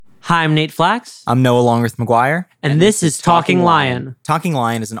Hi, I'm Nate Flax. I'm Noah Longworth McGuire. And this is Talking Lion. Talking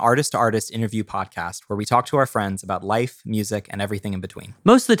Lion is an artist-to-artist interview podcast where we talk to our friends about life, music, and everything in between.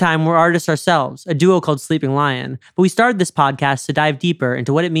 Most of the time, we're artists ourselves, a duo called Sleeping Lion, but we started this podcast to dive deeper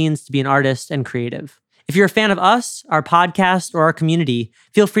into what it means to be an artist and creative. If you're a fan of us, our podcast, or our community,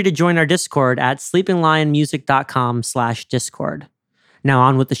 feel free to join our Discord at sleepinglionmusic.com/Discord. Now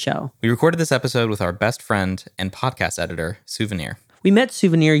on with the show. We recorded this episode with our best friend and podcast editor, Souvenir. We met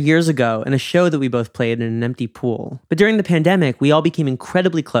Souvenir years ago in a show that we both played in an empty pool. But during the pandemic, we all became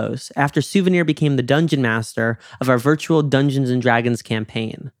incredibly close after Souvenir became the dungeon master of our virtual Dungeons & Dragons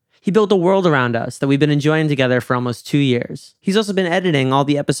campaign. He built a world around us that we've been enjoying together for almost 2 years. He's also been editing all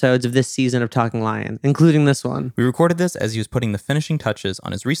the episodes of this season of Talking Lion, including this one. We recorded this as he was putting the finishing touches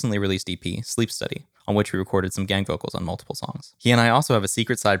on his recently released EP, Sleep Study, on which we recorded some gang vocals on multiple songs. He and I also have a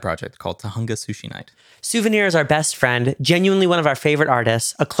secret side project called Tahunga Sushi Night. Souvenir is our best friend, genuinely one of our favorite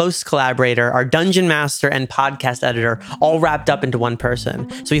artists, a close collaborator, our dungeon master, and podcast editor, all wrapped up into one person.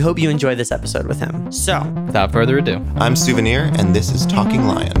 So we hope you enjoy this episode with him. So, Without further ado, I'm Souvenir, and this is Talking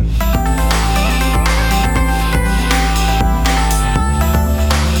Lion.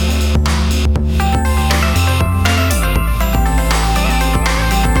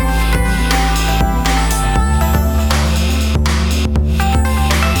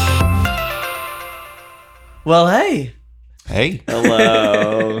 well, hey. Hey,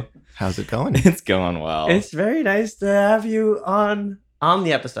 Hello. how's it going? It's going well. It's very nice to have you on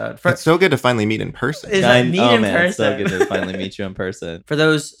the episode. It's so good to finally meet in person. Is that meet in man, it's so person? good to finally meet you in person. For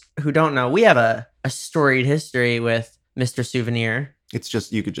those who don't know, we have a storied history with Mr. Souvenir. It's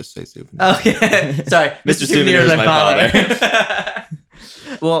just, you could just say Souvenir. Okay, sorry. Mr. Souvenir is my father.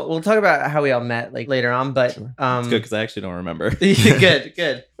 Well, we'll talk about how we all met like later on, but It's good because I actually don't remember.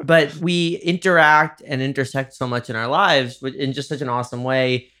 good. But we interact and intersect so much in our lives in just such an awesome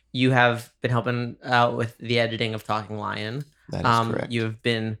way. You have been helping out with the editing of Talking Lion. That is correct. You have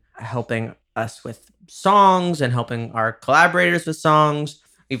been helping us with songs and helping our collaborators with songs.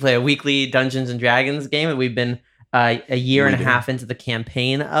 We play a weekly Dungeons and Dragons game that we've been a year and a half into the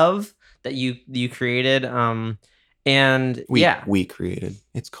campaign of that you created. And we created.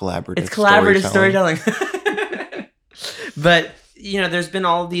 It's collaborative. it's collaborative storytelling. But there's been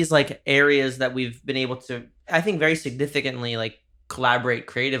all these like areas that we've been able to, I think, very significantly like collaborate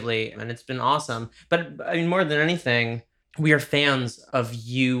creatively, and it's been awesome. But I mean, more than anything, we are fans of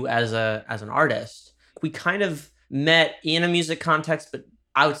you as an artist. We kind of met in a music context, but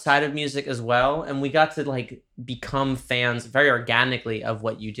outside of music as well, and we got to like become fans very organically of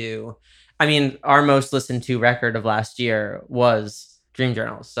what you do. I mean, our most listened to record of last year was Dream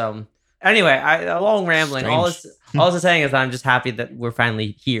Journals. So anyway, a long rambling. All this is saying is I'm just happy that we're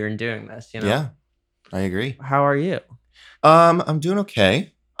finally here and doing this. Yeah, I agree. How are you? I'm doing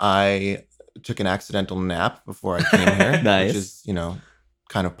okay. I took an accidental nap before I came here. Nice. Which is,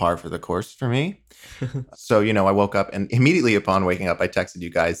 kind of par for the course for me. So, I woke up, and immediately upon waking up, I texted you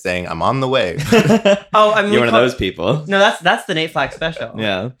guys saying I'm on the way. Oh, I mean, You're one of those people. No, that's the Nate Flax special.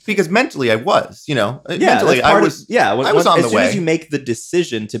 Yeah. Because mentally I was, mentally that's I part was. of, yeah. I was on the as soon way. as you make the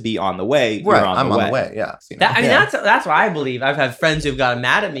decision to be on the way, Right, you're on I'm the way. on the way. Yeah. That's what I believe. I've had friends who've gotten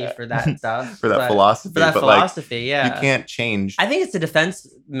mad at me for that stuff. For that philosophy. For that but philosophy, yeah. you can't change. I think it's a defense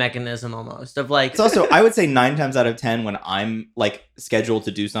mechanism almost of like. It's also, I would say 9 times out of 10 when I'm like scheduled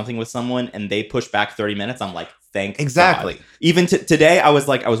to do something with someone and they push back 30 minutes, I'm like, thank Exactly. God. Even today, I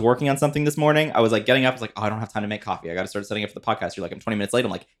was working on something this morning. I was like getting up. I was like, oh, I don't have time to make coffee. I got to start setting up for the podcast. You're like, I'm 20 minutes late.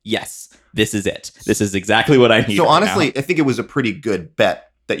 I'm like, yes, this is it. This is exactly what I need. So right honestly, now. I think it was a pretty good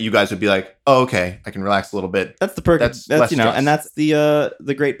bet that you guys would be like, oh, okay, I can relax a little bit. That's the perk. That's That's less stress. and that's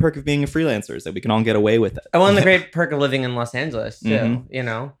the great perk of being a freelancer is that we can all get away with it. I won the great perk of living in Los Angeles too.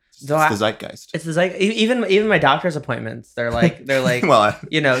 Mhm. So It's the zeitgeist. it's like even my doctor's appointments. They're like Well,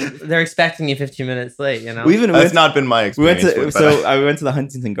 they're expecting you 15 minutes late. We even that's not been my we went experience. to I went to the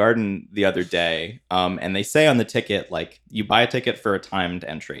Huntington Garden the other day, and they say on the ticket like you buy a ticket for a timed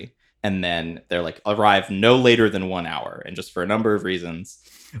entry, and then they're like arrive no later than 1 hour, and just for a number of reasons,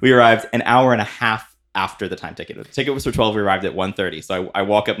 we arrived an hour and a half after the time ticket. The ticket was for 12. We arrived at 1:30. So I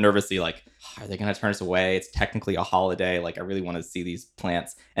walk up nervously like, are they going to turn us away? It's technically a holiday. Like, I really want to see these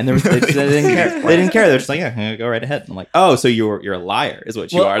plants. And they didn't care. They didn't care. They're just like, yeah, go right ahead. And I'm like, oh, so you're a liar is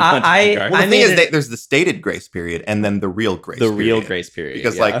what you are. Well, the I thing is, there's the stated grace period and then the real grace the period. real grace period.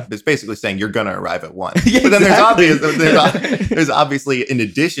 Because yeah. it's basically saying you're going to arrive at 1. Yeah, but then exactly. there's obviously, in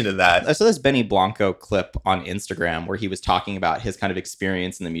addition to that. I saw this Benny Blanco clip on Instagram where he was talking about his kind of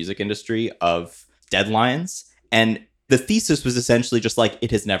experience in the music industry of deadlines. And the thesis was essentially just like,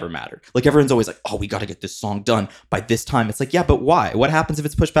 it has never mattered. Like everyone's always like, oh, we got to get this song done by this time. It's like, yeah, but why? What happens if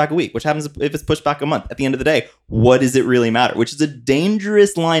it's pushed back a week? What happens if it's pushed back a month? At the end of the day, what does it really matter? Which is a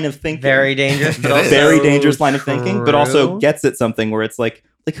dangerous line of thinking. Very dangerous. But It is. also Very dangerous line of thinking, but also true. gets at something where it's like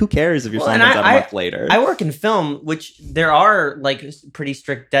who cares if your Well, song and comes out a I- month later? I work in film, which there are like pretty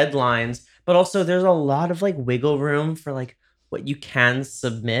strict deadlines, but also there's a lot of like wiggle room for like what you can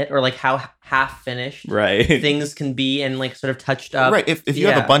submit or like how half finished right. things can be and like sort of touched up. Right. If you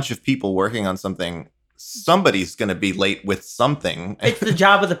have yeah. a bunch of people working on something, somebody's going to be late with something. It's the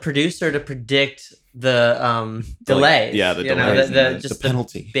job of the producer to predict the delays. yeah, the you know, delays, the yeah. The just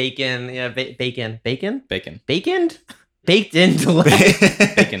penalty. the bacon, yeah, bacon, Bacon. baked in delay.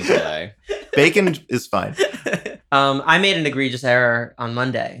 Bacon delay. Bacon is fine. I made an egregious error on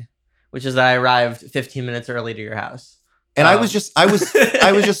Monday, which is that I arrived 15 minutes early to your house. And I was just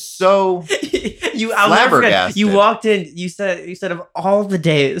so I'll never forget. Flabbergasted. You walked in. You said of all the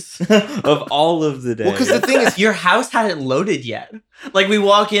days, Of all of the days. well, because the thing is, your house hadn't loaded yet. Like we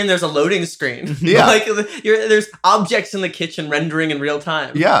walk in, there's a loading screen. Yeah. Like there's objects in the kitchen rendering in real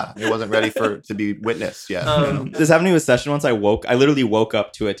time. yeah, it wasn't ready to be witnessed yet. This happened to a session once. I literally woke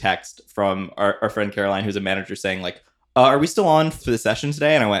up to a text from our friend Caroline, who's a manager, saying like, are we still on for the session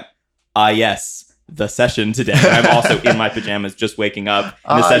today? And I went, yes, the session today. And I'm also in my pajamas, just waking up.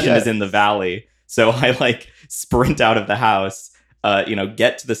 And the session yes. is in the valley. So I like sprint out of the house,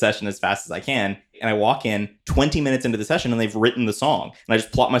 get to the session as fast as I can. And I walk in 20 minutes into the session and they've written the song. And I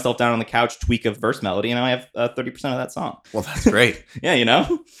just plop myself down on the couch, tweak a verse melody, and I have 30% of that song. Well, that's great. Yeah,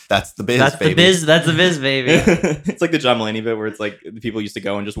 That's the biz, That's baby. the biz. That's the biz, baby. It's like the John Mulaney bit where it's like the people used to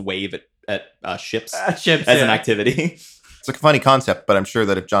go and just wave at ships Chips as an yeah. activity. It's a funny concept, but I'm sure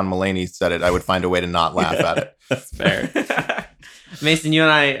that if John Mulaney said it, I would find a way to not laugh at it. That's fair. Mason, you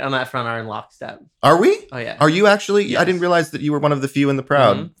and I on that front are in lockstep. Are we? Oh yeah. Are you actually? Yes. I didn't realize that you were one of the few and the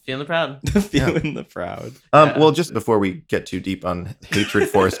proud. Mhm. Feeling proud. Feeling the proud. Yeah. Well, just before we get too deep on hatred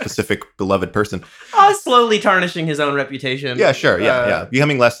for a specific beloved person, Slowly tarnishing his own reputation. yeah, sure, yeah,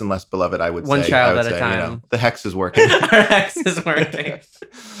 becoming less and less beloved. I would One say. child I would at a say, time. the hex is working. Our ex is working.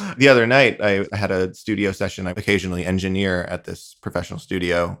 The other night, I had a studio session. I occasionally engineer at this professional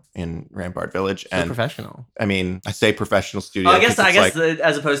studio in Rampart Village, So and professional. I mean, I say professional studio. Oh, I guess 'cause it's like-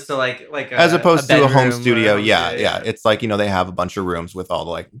 as opposed to like as opposed to a home bedroom or studio, home yeah, studio, yeah. It's like, they have a bunch of rooms with all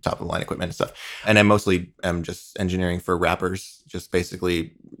the like top of the line equipment and stuff. And I mostly am just engineering for rappers, just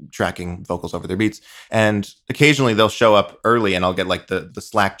basically tracking vocals over their beats. And occasionally they'll show up early and I'll get like the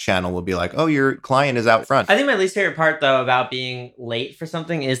Slack channel will be like, oh, your client is out front. I think my least favorite part though about being late for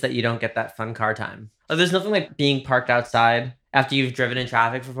something is that you don't get that fun car time. Like, there's nothing like being parked outside after you've driven in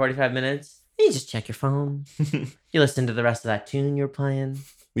traffic for 45 minutes. You just check your phone. You listen to the rest of that tune you're playing.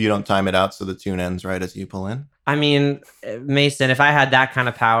 You don't time it out so the tune ends right as you pull in. I mean, Mason, if I had that kind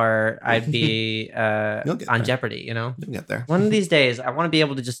of power, I'd be You'll get on there. Jeopardy, You'll get there. One of these days, I want to be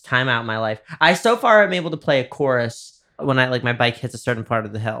able to just time out my life. So far am able to play a chorus when my bike hits a certain part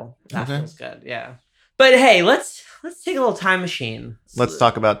of the hill. That Okay. feels good. Yeah. But hey, let's take a little time machine. Let's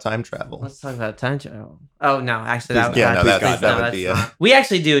talk about time travel. Let's talk about time travel. Oh no, actually, Please- yeah, no, that would be We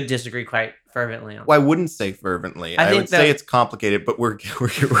actually do disagree quite fervently on. Well, I wouldn't say fervently. I I, think would say that- it's complicated, but we're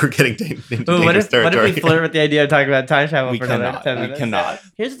getting into Ooh, dangerous what territory. if we flirt with the idea of talking about time travel We for another cannot. 10 We minutes? cannot.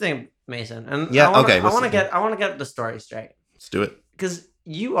 Here's the thing, Mason, and Yeah, I wanna, okay, I want to listen. get the story straight Let's do it. because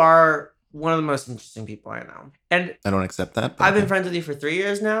you are one of the most interesting people I know, and I don't accept that. but I've been okay. friends with you for 3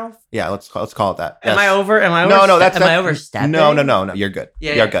 years now. Yeah, let's call it that. Am Yes. I over? Am I over? No, that's Am I overstepping? No. You're good.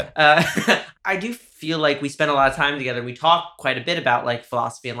 Yeah, You're yeah. good. I do feel like we spend a lot of time together. And we talk quite a bit about like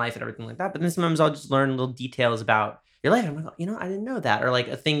philosophy and life and everything like that. But then sometimes I'll just learn little details about your life. I'm like, I didn't know that, or like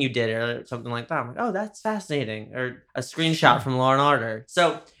a thing you did, or something like that. I'm like, oh, that's fascinating, or a screenshot from Law and Order.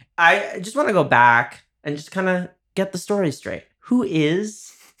 So I just want to go back and just kind of get the story straight. Who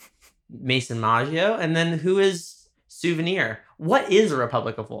is Mason Maggio, and then who is Souvenir? What is a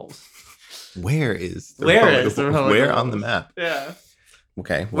Republic of Wolves? Where is the Where Republic is of the Wolves? Republic Where of on the Wolves? map? Yeah.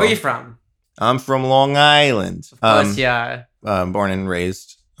 Okay. Where are you well, from? I'm from Long Island. Of course, yeah. Born and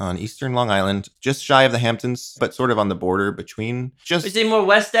raised on Eastern Long Island, just shy of the Hamptons, but sort of on the border between Would you just say more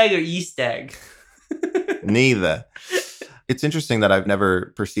West Egg or East Egg? neither. It's interesting that I've never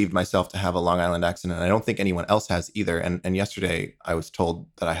perceived myself to have a Long Island accent, and I don't think anyone else has either. And yesterday I was told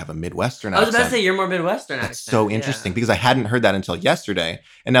that I have a Midwestern I was accent. about to say you're more Midwestern accent. That's so interesting because I hadn't heard that until yesterday.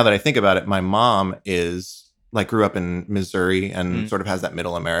 And now that I think about it, my mom grew up in Missouri and sort of has that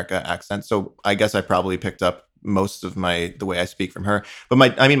middle America accent. So I guess I probably picked up most of the way I speak from her. But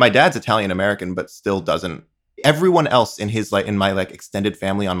my dad's Italian American, but still doesn't. Everyone else in my extended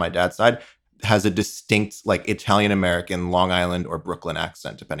family on my dad's side has a distinct like Italian American, Long Island, or Brooklyn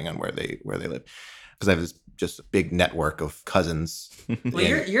accent, depending on where they live. Because I have this just big network of cousins. Well,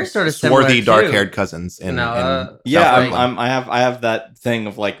 in- you're sort of similar swarthy, too. dark-haired cousins. In Yeah, South I Brooklyn. have that thing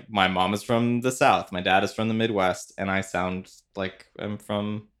of like my mom is from the South, my dad is from the Midwest, and I sound like I'm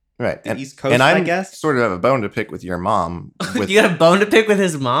from right. the And, East Coast, and I I'm guess. sort of have a bone to pick with your mom. With, You got a bone to pick with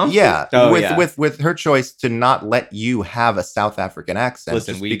his mom? yeah, Oh, with, yeah. with her choice to not let you have a South African accent.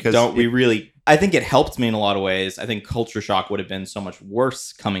 Listen, just we because don't. We it- really. I think it helped me in a lot of ways. I think culture shock would have been so much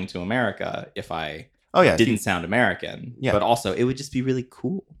worse coming to America if I Oh yeah, didn't sound American. Yeah. But also, it would just be really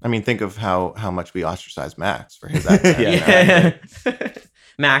cool. I mean, think of how much we ostracize Max for his accent. Yeah. Yeah.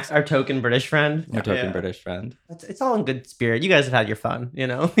 Max, our token British friend. My token Yeah. British friend. It's all in good spirit. You guys have had your fun, you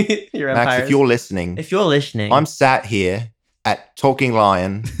know? Your Max, empires. if you're listening, If you're listening, I'm sat here at Talking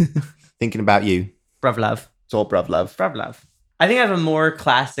Lion, thinking about you. bruv love. It's all bruv love. Bruv love. I think I have a more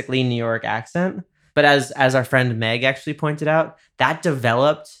classically New York accent, but as our friend Meg actually pointed out, that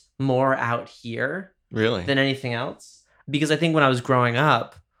developed more out here Really? than anything else. Because I think when I was growing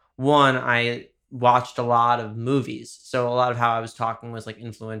up, one, I watched a lot of movies. So a lot of how I was talking was like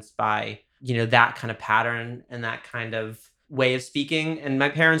influenced by, you know, that kind of pattern and that kind of way of speaking. And my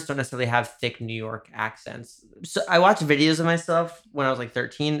parents don't necessarily have thick New York accents. So I watched videos of myself when I was like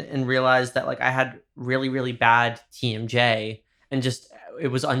 13 and realized that like I had really, really bad TMJ and just it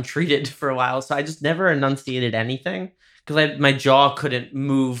was untreated for a while. So I just never enunciated anything because my jaw couldn't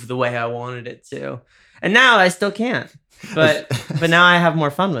move the way I wanted it to. And now I still can't. But now I have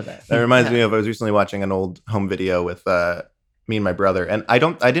more fun with it. That reminds me of I was recently watching an old home video with me and my brother, and I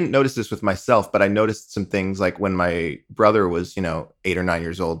didn't notice this with myself, but I noticed some things like when my brother was 8 or 9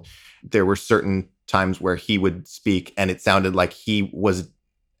 years old, there were certain times where he would speak, and it sounded like he was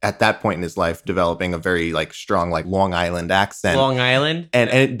at that point in his life developing a very like strong like Long Island accent. Long Island.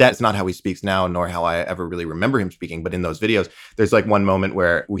 And that's not how he speaks now, nor how I ever really remember him speaking. But in those videos, there's like one moment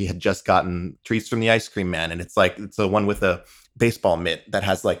where we had just gotten treats from the ice cream man. And it's the one with a baseball mitt that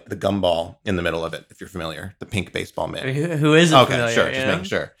has like the gumball in the middle of it, if you're familiar, the pink baseball mitt. I mean, who isn't Okay, familiar? sure, you just know? making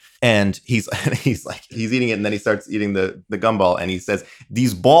sure. And he's eating it, and then he starts eating the gumball, and he says,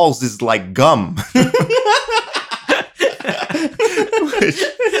 "These balls is like gum." Which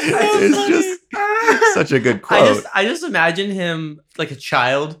is just such a good quote. I just imagine him like a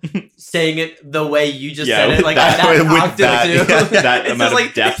child saying it the way you just Yeah, said it, with like that- that with octave that, too. yeah, that It's amount just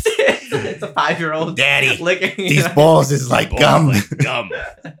of depth. It's a 5-year-old Daddy, licking. these balls is like gum. Gum.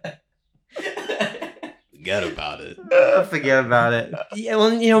 Forget about it. Forget about it. Yeah,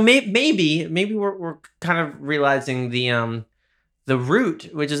 well, maybe we're kind of realizing the root,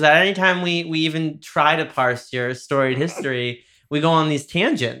 which is that anytime we even try to parse your storied history, we go on these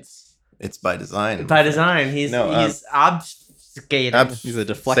tangents It's by design. by design. He's obfuscating. He's a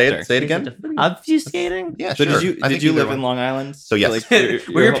deflector. Say it again. Obfuscating. Yeah, So sure. did you live in Long Island? So, yes.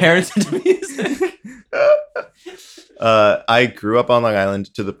 Were your parents into music? I grew up on Long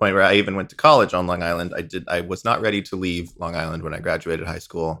Island to the point where I even went to college on Long Island. I was not ready to leave Long Island when I graduated high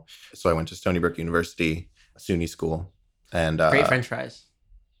school, so I went to Stony Brook University, a SUNY school, and Great French fries.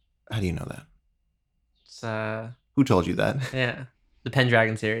 How do you know that? It's Who told you that? yeah, the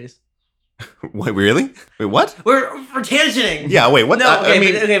Pendragon series. Wait, really? Wait, what? We're tangenting. Yeah, wait, what? No, I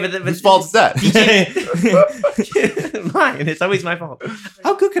mean, but whose fault is that? Mine. It's always my fault.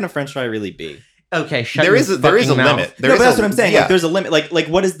 How good can a French fry really be? Okay, shut There your is a fucking mouth. limit. No, but that's what I'm saying. Yeah. Like, there's a limit. Like,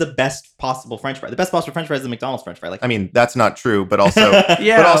 what is the best possible French fry? The best possible French fry is the McDonald's French fry. Like, I mean, that's not true, but also,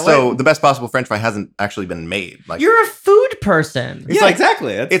 Yeah, but also, like- the best possible French fry hasn't actually been made. Like, You're a food person. It's yeah, like-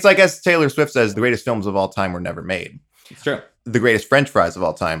 exactly. It's, it's like as Taylor Swift says, the greatest films of all time were never made. it's true. The greatest French fries of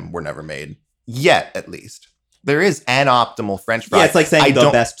all time were never made. Yet, at least. There is an optimal French fry. Yeah, it's like saying I the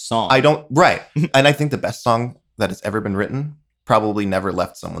don't- best song. Right. And I think the best song that has ever been written probably never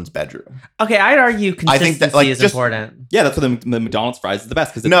left someone's bedroom. Okay, I'd argue I consistency think that, like, is just- important. Yeah, that's what the McDonald's fries is the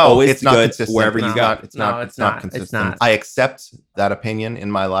best because it's No, always it's not good consistent. wherever you It's go. not- It's No, not. it's It's not not. It's consistent. not. I accept that opinion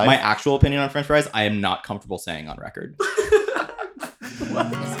in my life. My actual opinion on French fries, I am not comfortable saying on record.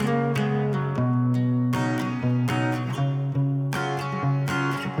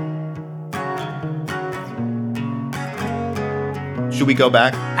 Should we go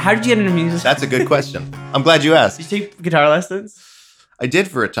back? How did you get into music? That's a good question. I'm glad you asked. Did you take guitar lessons? I did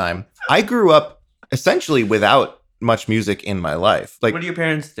for a time. I grew up essentially without much music in my life. Like, What do your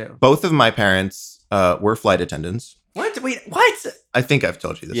parents do? both of my parents were flight attendants. What? Wait, what? I think I've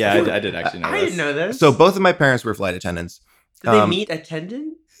told you this. Yeah, before. I did actually know I this. didn't know this. So both of my parents were flight attendants. Did they um, meet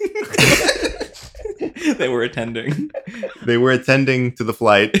attendant? They were attending. They were attending to the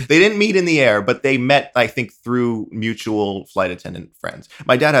flight. They didn't meet in the air, but they met, I think, through mutual flight attendant friends.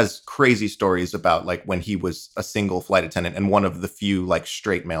 My dad has crazy stories about like when he was a single flight attendant and one of the few like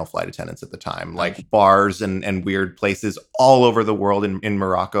straight male flight attendants at the time, like bars and weird places all over the world in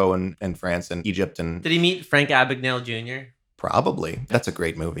Morocco and France and Egypt. And Did he meet Frank Abagnale Jr.? probably. That's a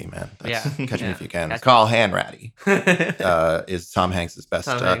great movie, man. That's, Yeah. Catch Me Yeah. If You Can. Catch Me. Carl Hanratty is Tom Hanks' best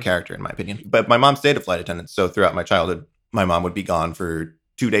Tom Hanks. character, in my opinion. But my mom stayed a flight attendant. So throughout my childhood, my mom would be gone for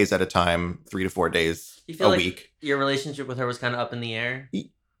 2 days at a time, 3 to 4 days You a feel like week. your relationship with her was kind of up in the air?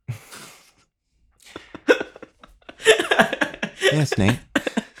 Yes, Nate.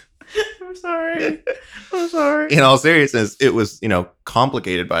 I'm sorry. I'm sorry. In all seriousness, it was,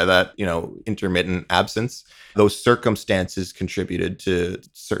 complicated by that, intermittent absence. Those circumstances contributed to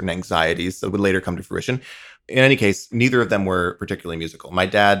certain anxieties that would later come to fruition. In any case, neither of them were particularly musical. My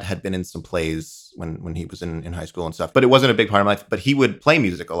dad had been in some plays when he was in high school and stuff, but it wasn't a big part of my life. But he would play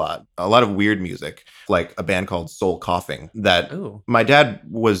music a lot of weird music, like a band called Soul Coughing that Ooh. my dad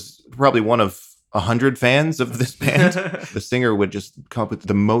was probably one of 100 fans of this band. The singer would just come up with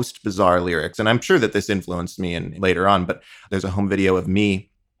the most bizarre lyrics. And I'm sure that this influenced me and later on, but there's a home video of me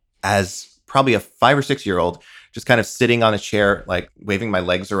as probably a 5 or 6 year old, just kind of sitting on a chair, like waving my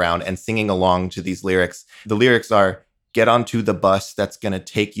legs around and singing along to these lyrics. The lyrics are, "Get onto the bus that's going to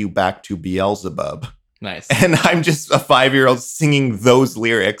take you back to Beelzebub." Nice. And I'm just a 5-year-old singing those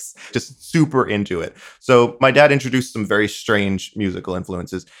lyrics, just super into it. So my dad introduced some very strange musical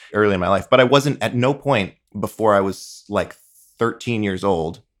influences early in my life, but I wasn't at no point before I was like 13 years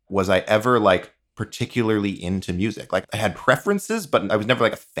old was I ever like particularly into music. Like I had preferences, but I was never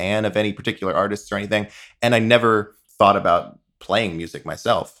like a fan of any particular artists or anything. And I never thought about playing music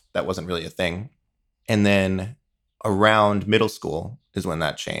myself. That wasn't really a thing. And then around middle school is when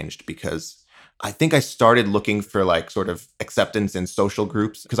that changed, because I think I started looking for like sort of acceptance in social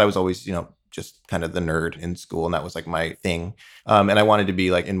groups, because I was always, just kind of the nerd in school, and that was like my thing. And I wanted to be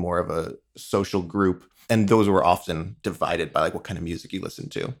like in more of a social group. And those were often divided by like what kind of music you listen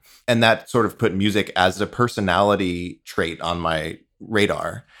to. And that sort of put music as a personality trait on my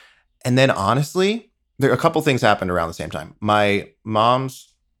radar. And then honestly, a couple things happened around the same time. My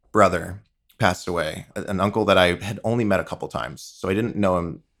mom's brother passed away, an uncle that I had only met a couple times. So I didn't know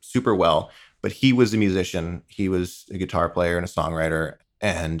him super well, but he was a musician. He was a guitar player and a songwriter.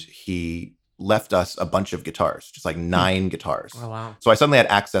 And he left us a bunch of guitars, just like 9 guitars. Oh, wow. So I suddenly had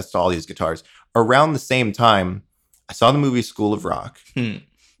access to all these guitars. Around the same time, I saw the movie School of Rock.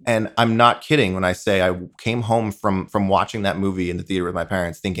 And I'm not kidding when I say I came home from watching that movie in the theater with my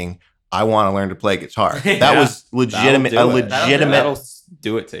parents thinking, I want to learn to play guitar. That Yeah. was legitimate, That'll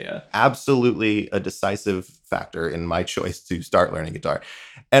do it to you. absolutely a decisive factor in my choice to start learning guitar.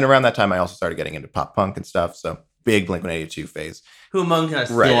 And around that time, I also started getting into pop punk and stuff. So big Blink-182 phase. Who among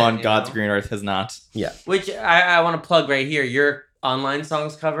us? Right. Go did, on, you God's know? green earth has not. Yeah. Which I want to plug right here. Your online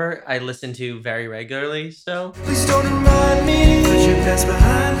songs cover I listen to very regularly. So Please don't remind me. Put your past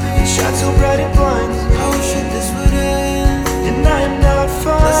behind me. Shine so bright it blinds. I wish that this would end. And I am not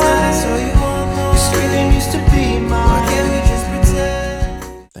fine. Last night I saw you online. Your straight name used to be mine. Why can't we just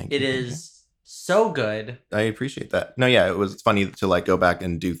pretend? Thank it you. is so good. I appreciate that. No, yeah, it was funny to like go back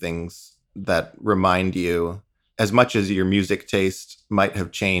and do things that remind you, as much as your music taste might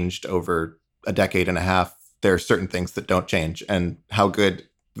have changed over a decade and a half, there are certain things that don't change. And how good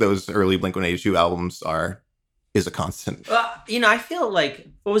those early Blink-182 albums are is a constant. I feel like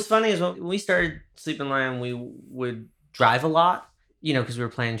what was funny is when we started Sleep in Lion, we would drive a lot, because we were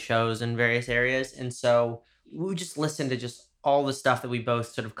playing shows in various areas. And so we would just listen to just all the stuff that we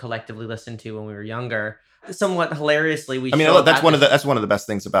both sort of collectively listened to when we were younger. Somewhat hilariously, That's one of the best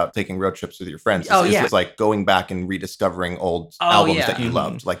things about taking road trips with your friends. Oh, yeah. It's like going back and rediscovering old Oh, albums yeah. that you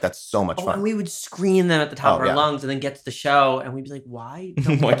loved. Like that's so much and fun. we would scream them at the top Oh, of our yeah. lungs, and then get to the show, and we'd be like, "Why?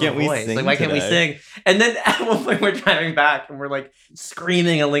 Don't Why have a can't we voice? sing Like, why can't we today?" sing?" And then at one point, we're driving back, and we're like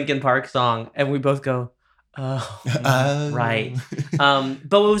screaming a Linkin Park song, and we both go, "Oh, right." But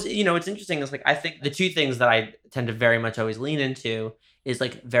what was what's interesting is like I think the two things that I tend to very much always lean into is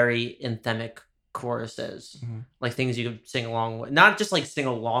like very anthemic choruses, Mhm. like things you could sing along with, not just like sing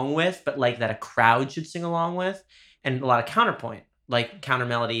along with, but like that a crowd should sing along with, and a lot of counterpoint, like counter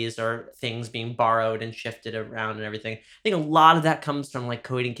melodies or things being borrowed and shifted around and everything. I think a lot of that comes from like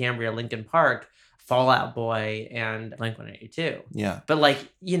Coheed and Cambria, Linkin Park, Fall Out Boy, and Blink-182. Yeah. But like,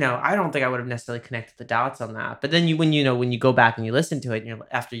 I don't think I would have necessarily connected the dots on that. But then when you go back and you listen to it, and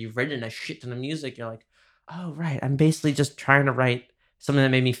after you've written a shit ton of music, you're like, oh right, I'm basically just trying to write something that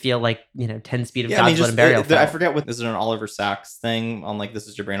made me feel like, 10 speed of Yeah, I mean, God's Blood just and Burial I felt. forget what, is it an Oliver Sacks thing on like This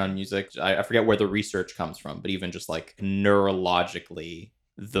Is Your Brain on Music? I forget where the research comes from, but even just like neurologically,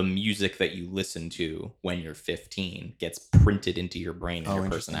 the music that you listen to when you're 15 gets printed into your brain and Oh, your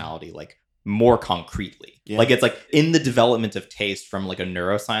interesting. personality like more concretely. Yeah. Like it's like in the development of taste from like a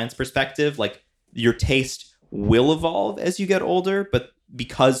neuroscience perspective, like your taste will evolve as you get older, but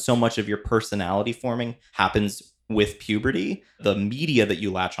because so much of your personality forming happens with puberty, the media that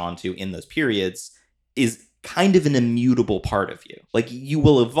you latch onto in those periods is kind of an immutable part of you. Like you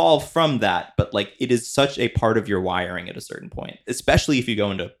will evolve from that, but like it is such a part of your wiring at a certain point, especially if you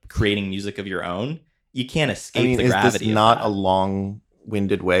go into creating music of your own. You can't escape I mean, the is gravity this of not that. a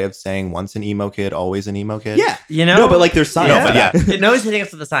long-winded way of saying once an emo kid, always an emo kid? Yeah. You know? No, but like there's science. No, but to that. It knows hitting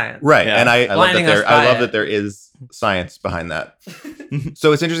us with the science. Right. Yeah. And I love Blinding us by I love it. that there is science behind that.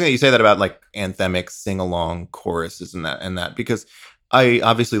 So it's interesting that you say that about like anthemic sing-along choruses and that because I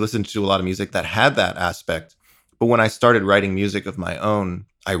obviously listened to a lot of music that had that aspect, but when I started writing music of my own,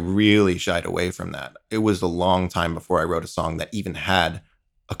 I really shied away from that. It was a long time before I wrote a song that even had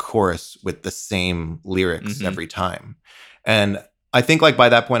a chorus with the same lyrics Mhm. every time. And I think like by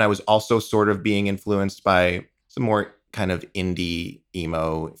that point I was also sort of being influenced by some more kind of indie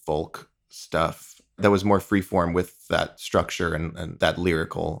emo folk stuff that was more freeform with that structure and that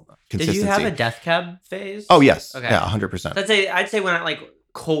lyrical Did consistency. you have a Death Cab phase? Oh yes. Okay. Yeah, 100%. I'd say when I like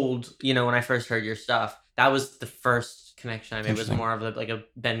cold, when I first heard your stuff, that was the first connection I made. It was Interesting. more of like a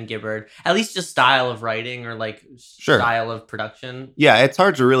Ben Gibbard, at least just style of writing or like Sure. style of production. Yeah, it's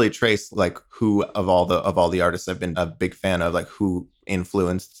hard to really trace like who of all the artists I've been a big fan of, like who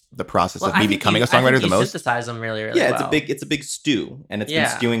influenced the process of me becoming a songwriter the most. Synthesize them really, really Yeah, well. it's a big stew, and it's Yeah.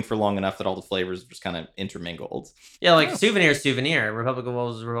 been stewing for long enough that all the flavors are just kind of intermingled. Yeah, like Souvenir, Republic of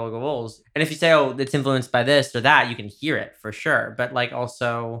Wolves, Republic of Wolves. And if you say, oh, it's influenced by this or that, you can hear it for sure. But like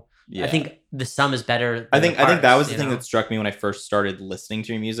also, Yeah. I think the sum is better. I than think the that parts, was the you thing know? that struck me when I first started listening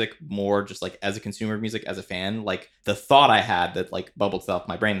to your music, more just like as a consumer of music, as a fan. Like the thought I had that like bubbled off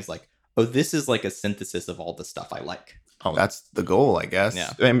my brain is like, oh, this is like a synthesis of all the stuff I like. Oh, that's the goal, I guess.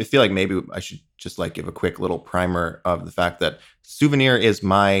 Yeah. I feel like maybe I should just like give a quick little primer of the fact that Souvenir is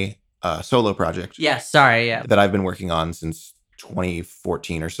my solo project Yeah, sorry, yeah. that I've been working on since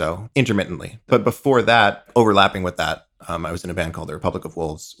 2014 or so, intermittently. But before that, overlapping with that, I was in a band called the Republic of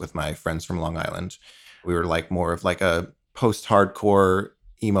Wolves with my friends from Long Island. We were like more of like a post-hardcore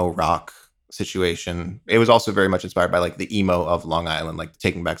emo rock situation. It was also very much inspired by like the emo of Long Island, like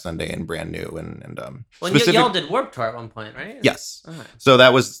Taking Back Sunday and Brand New and Well, specific- y'all did Warped Tour at one point, right? Yes. Okay. So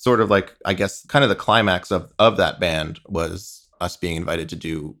that was sort of like, I guess, kind of the climax of that band was us being invited to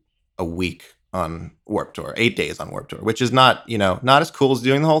do a week on Warped Tour, 8 days on Warped Tour, which is not as cool as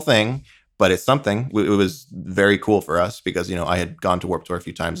doing the whole thing, but it's something. It was very cool for us because, I had gone to Warped Tour a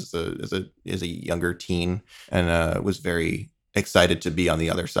few times as a younger teen and was very excited to be on the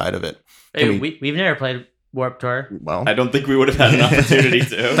other side of it. Hey, we've never played Warped Tour, Well, I don't think we would have had an opportunity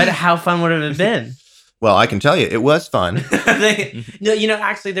to. but how fun would it have been? well, I can tell you, it was fun. No,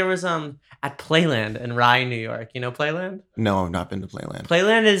 actually, there was at Playland in Rye, New York. You know Playland? No, I've not been to Playland.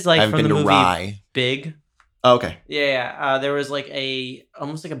 Playland is like I haven't from been the to movie Rye. Big. Oh, okay. Yeah. There was like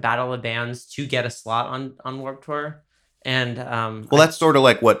almost like a battle of bands to get a slot on Warped Tour, and Well, that's sort of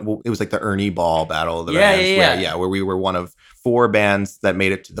like what it was like the Ernie Ball battle of the Yeah, bands, yeah. where we were one of 4 bands that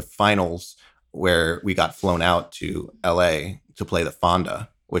made it to the finals, where we got flown out to LA to play the Fonda,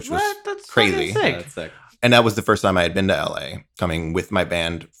 which was What? That's crazy. fucking sick. That's sick. and that was the first time I had been to LA, coming with my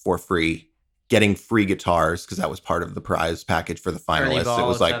band for free, getting free guitars because that was part of the prize package for the Ernie finalists. Ball, It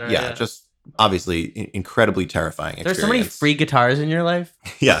was like, etc., yeah, yeah. just obviously incredibly terrifying experience. There's so many free guitars in your life.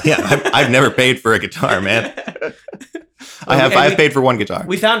 Yeah. I've never paid for a guitar, man. I've paid for one guitar.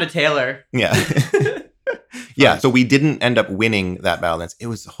 We found a tailor. Yeah. Yeah. So we didn't end up winning that battle dance. It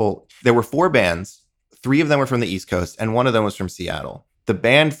was there were 4 bands. 3 of them were from the East Coast and one of them was from Seattle. The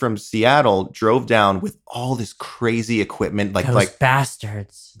band from Seattle drove down with all this crazy equipment, Those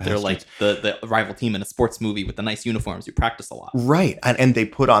bastards. They're like the rival team in a sports movie with the nice uniforms who practice a lot. right. And they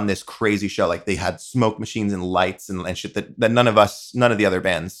put on this crazy show. Like they had smoke machines and lights and shit that none of the other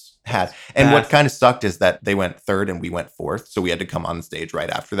bands had. And what kind of sucked is that they went 3rd and we went 4th. So we had to come on stage right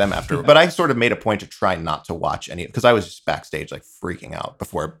after them But I sort of made a point to try not to watch any, because I was just backstage like freaking out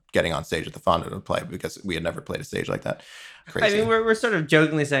before getting on stage at the Fonda to play because we had never played a stage like that. Crazy. I mean, we're sort of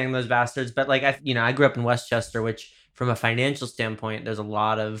jokingly saying those bastards, but like I grew up in Westchester, which from a financial standpoint, there's a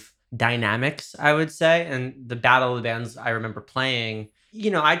lot of dynamics, I would say. And the Battle of the Bands I remember playing,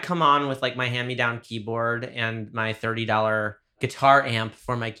 I'd come on with like my hand-me-down keyboard and my $30 guitar amp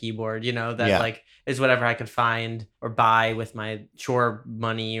for my keyboard, that Yeah. like is whatever I could find or buy with my chore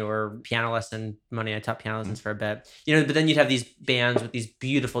money or piano lesson money. I taught piano lessons for a bit, but then you'd have these bands with these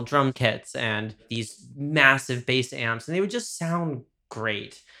beautiful drum kits and these massive bass amps, and they would just sound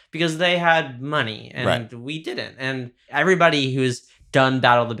great because they had money and Right. we didn't. And everybody who's done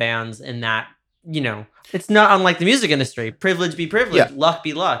Battle of the Bands in that, it's not unlike the music industry. Privilege be privilege, Yeah. luck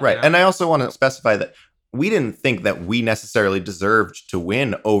be luck. Right. And I also want to specify that we didn't think that we necessarily deserved to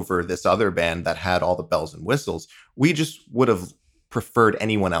win over this other band that had all the bells and whistles. We just would have preferred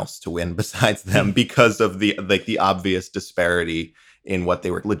anyone else to win besides them because of the obvious disparity in what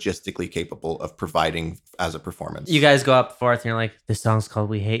they were logistically capable of providing as a performance. You guys go up forth and you're like, this song's called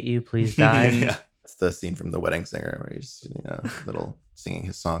We Hate You, Please Die. Yeah. It's the scene from The Wedding Singer where he's little singing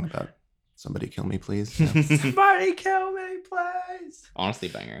his song about somebody kill me, please. Somebody kill me, please. Honestly,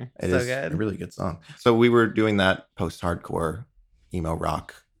 banger. It So is good. a really good song. So we were doing that post-hardcore emo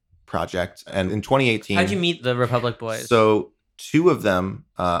rock project. And in 2018... How'd you meet the Republic Boys? So 2 of them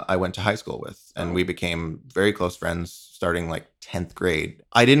I went to high school with, and we became very close friends starting like 10th grade.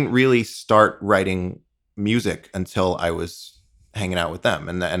 I didn't really start writing music until I was hanging out with them.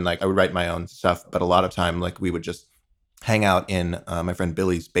 And like I would write my own stuff, but a lot of time like we would just hang out in my friend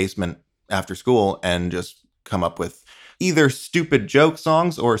Billy's basement after school and just come up with either stupid joke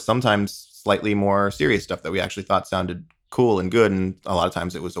songs or sometimes slightly more serious stuff that we actually thought sounded cool and good. And a lot of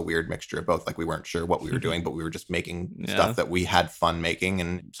times it was a weird mixture of both. Like we weren't sure what we were doing, but we were just making Yeah. stuff that we had fun making.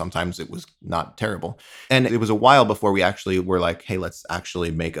 And sometimes it was not terrible. And it was a while before we actually were like, hey, let's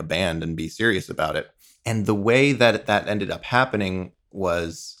actually make a band and be serious about it. And the way that ended up happening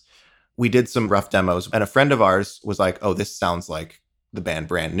was we did some rough demos, and a friend of ours was like, oh, this sounds like the band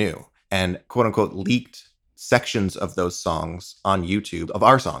Brand New, and quote unquote leaked sections of those songs on YouTube of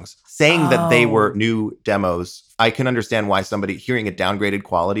our songs, saying that they were new demos. I can understand why somebody hearing a downgraded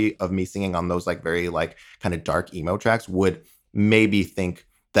quality of me singing on those like very like kind of dark emo tracks would maybe think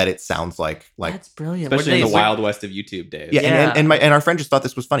that it sounds like That's brilliant. What Especially in did the they- Wild West of YouTube days. yeah, Yeah. and our friend just thought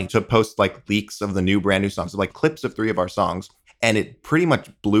this was funny to post like leaks of the new Brand New songs, like clips of 3 of our songs, and it pretty much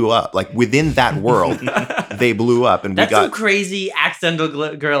blew up. Like within that world, they blew up, and That's we some got. crazy accidental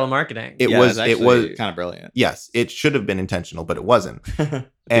guerrilla marketing. It Yeah, was it's it was kind of brilliant. yes, it should have been intentional, but it wasn't. Even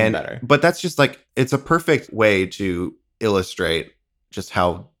And better. but that's just like it's a perfect way to illustrate just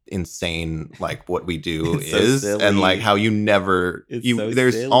how insane like what we do It's so is, silly. and like how you never It's you so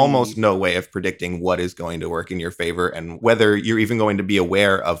there's silly. almost no way of predicting what is going to work in your favor and whether you're even going to be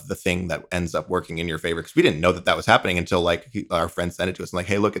aware of the thing that ends up working in your favor, because we didn't know that was happening until like our friend sent it to us and like,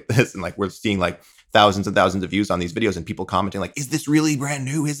 hey, look at this, and like we're seeing like thousands and thousands of views on these videos and people commenting like, is this really Brand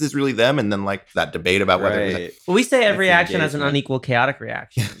New, is this really them, and then like that debate about whether it was like, Right. Well, we say every That's action has an engagement. unequal chaotic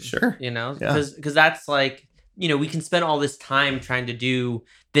reaction. sure. Yeah. Yeah. Because that's like, we can spend all this time trying to do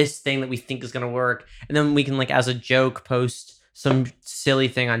this thing that we think is going to work. And then we can like, as a joke, post some silly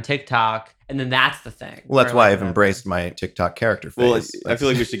thing on TikTok. And then that's the thing. Well, that's Or, why like, I've embraced my TikTok character Well, phase. I feel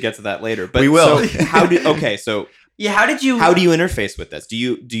like we should get to that later. But We will. So how do so Yeah. How did you interface with this? Do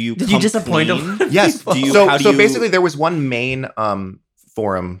you did you come disappoint a clean? lot of Yes. people? Do you- so how do so you- basically there was one main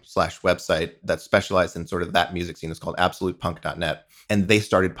forum/website that specialized in sort of that music scene. It's called absolutepunk.net, and they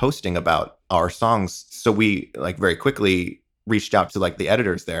started posting about our songs. So we like very quickly reached out to like the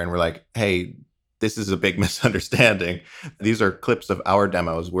editors there and we're like, hey, this is a big misunderstanding. These are clips of our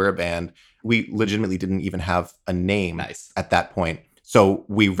demos. We're a band. We legitimately didn't even have a name Nice. at that point. So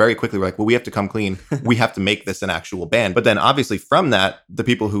we very quickly were like, well, we have to come clean. We have to make this an actual band. But then obviously from that, the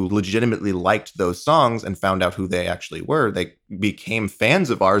people who legitimately liked those songs and found out who they actually were, they became fans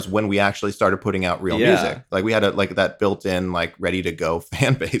of ours when we actually started putting out real Yeah. music. Like we had like that built-in, like ready to go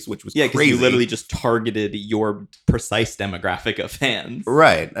fan base, which was Yeah, because crazy. you literally just targeted your precise demographic of fans.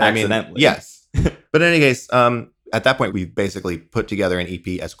 Right. I mean, Accidentally. yes. But in any case, at that point, we basically put together an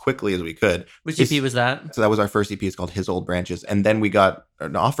EP as quickly as we could. Which EP was that? So that was our first EP. It's called His Old Branches. And then we got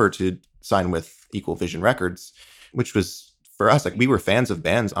an offer to sign with Equal Vision Records, which was for us, like we were fans of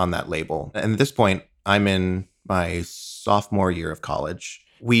bands on that label. And at this point, I'm in my sophomore year of college.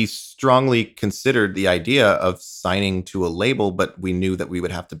 We strongly considered the idea of signing to a label, but we knew that we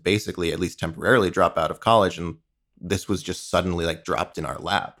would have to basically, at least temporarily, drop out of college. And this was just suddenly like dropped in our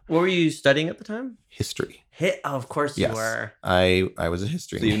lap. What were you studying at the time? History. Oh, of course you Yes. were. I was a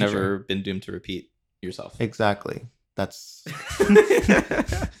history So you've major. never been doomed to repeat yourself. Exactly. That's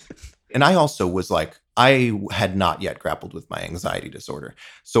and I also was like, I had not yet grappled with my anxiety disorder.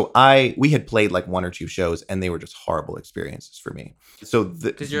 So we had played like 1 or 2 shows and they were just horrible experiences for me. So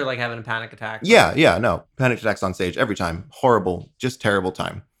Because you're like having a panic attack. yeah, no. Panic attacks on stage every time. Horrible, just terrible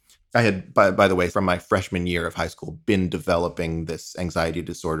time. I had, by the way, from my freshman year of high school, been developing this anxiety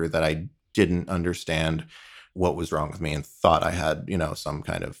disorder that I didn't understand what was wrong with me and thought I had, some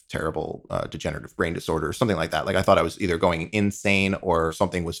kind of terrible degenerative brain disorder or something like that. Like I thought I was either going insane or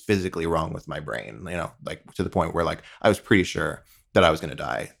something was physically wrong with my brain, like to the point where like I was pretty sure that I was going to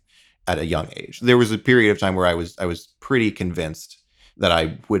die at a young age. There was a period of time where I was pretty convinced that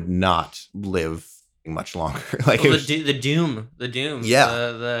I would not live much longer. Like Well, it was, the doom. Yeah.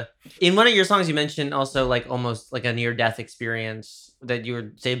 The in one of your songs you mentioned also like almost like a near death experience that you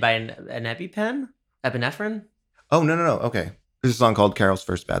were saved by an epinephrine. oh no. Okay. There's a song called Carol's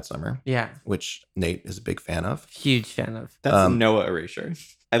First Bad Summer, Yeah, which Nate is a big fan of. huge fan of. That's Noah Erasure.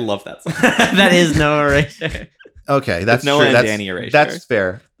 I love that song. That is Noah Erasure. Okay, that's Noah true. and That's, Danny Erasure. that's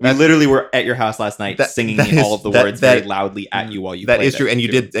fair. We literally were at your house last night That- singing that me is- all of the that- words that- very loudly at you while you That played is true, it, and you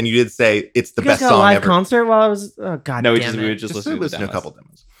too. did say it's the You guys best got a song live ever. concert while I was. Oh god. No, we damn just it. would just listen to listen to a demos. couple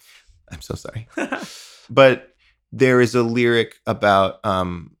demos. I'm so sorry, but there is a lyric about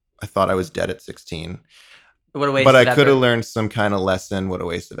I thought I was dead at 16, What a waste. but of I effort. could have learned some kind of lesson. What a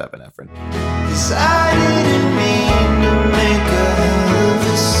waste of epinephrine. 'Cause I didn't mean to make a hell of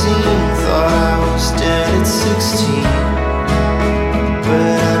a scene. Thought I was dead at 16,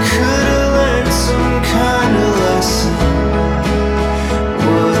 but I could have learned some kind of lesson.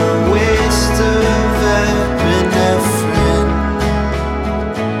 What a waste of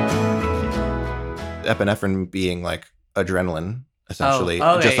epinephrine. Epinephrine being like adrenaline, essentially,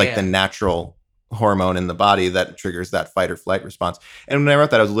 Oh, just yeah, like yeah. the natural hormone in the body that triggers that fight or flight response. And when I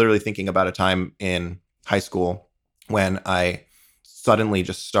wrote that, I was literally thinking about a time in high school when I suddenly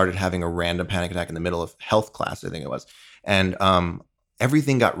just started having a random panic attack in the middle of health class, I think it was. And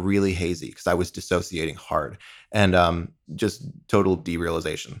everything got really hazy because I was dissociating hard and just total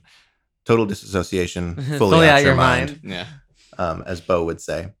derealization, total disassociation, fully out your mind. Yeah. As Bo would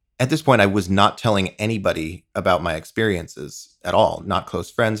say. At this point, I was not telling anybody about my experiences at all, not close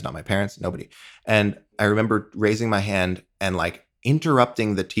friends, not my parents, nobody. And I remember raising my hand and like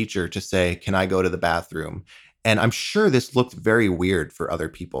interrupting the teacher to say, "Can I go to the bathroom?" And I'm sure this looked very weird for other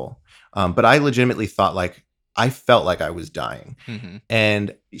people. But I legitimately thought like, I felt like I was dying. Mm-hmm.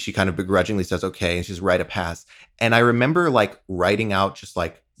 And she kind of begrudgingly says, "Okay." And she's write a pass. And I remember like writing out just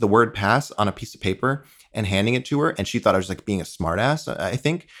like the word pass on a piece of paper and handing it to her. And she thought I was like being a smartass, I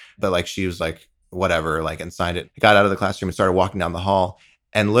think. But like, she was like, whatever, like, and signed it. I got out of the classroom and started walking down the hall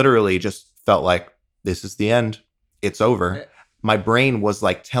and literally just felt like, this is the end. It's over. My brain was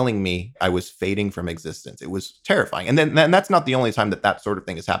like telling me I was fading from existence. It was terrifying. And then that's not the only time that sort of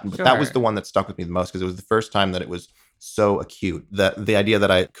thing has happened, but that was Sure. the one that stuck with me the most because it was the first time that it was so acute. That the idea that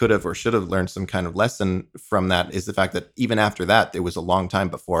I could have or should have learned some kind of lesson from that is the fact that even after that, it was a long time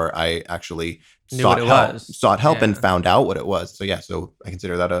before I actually Knew what it was. sought help and Yeah. found out what it was. So yeah, so I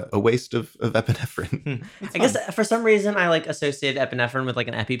consider that a waste of epinephrine. I guess for some reason I like associated epinephrine with like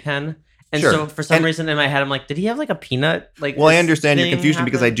an EpiPen. And Sure. so for some And- reason in my head I'm like, did he have like a peanut? Like Well, I this understand your thing confusion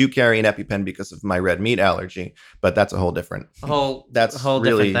because I happen? do carry an EpiPen because of my red meat allergy, but that's a whole different. A whole That's whole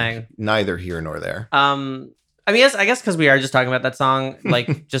really different thing. neither here nor there. I mean, I guess because we are just talking about that song,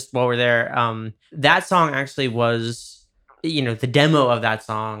 like just while we're there, that song actually was, the demo of that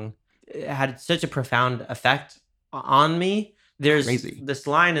song had such a profound effect on me. There's Crazy. this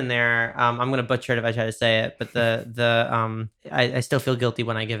line in there. I'm gonna butcher it if I try to say it, but I still feel guilty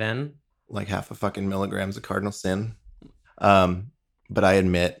when I give in. Like half a fucking milligrams of cardinal sin. But I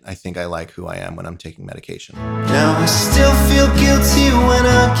admit, I think I like who I am when I'm taking medication. Now I still feel guilty when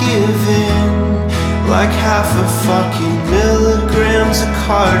I give in, like half a fucking milligrams of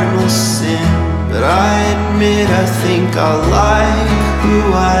cardinal sin. But I admit I think I like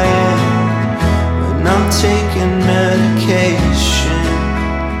who I am when I'm taking medication.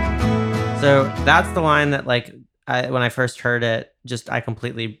 So that's the line that when I first heard it, I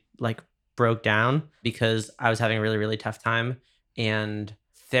completely like broke down because I was having a really, really tough time and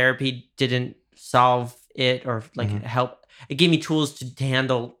therapy didn't solve it or help. It gave me tools to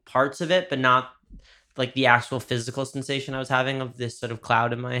handle parts of it, but not like the actual physical sensation I was having of this sort of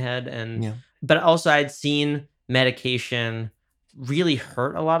cloud in my head. But also I'd seen medication really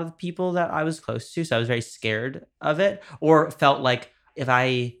hurt a lot of the people that I was close to. So I was very scared of it or felt like if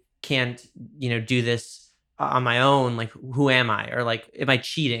I can't, do this on my own, like who am I? Or like, am I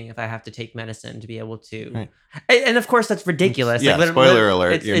cheating if I have to take medicine to be able to? Right. And of course that's ridiculous. Yeah, Like, spoiler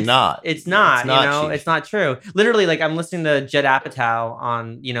alert, you're not. It's not, It's not cheating. it's not true. Literally, like I'm listening to Judd Apatow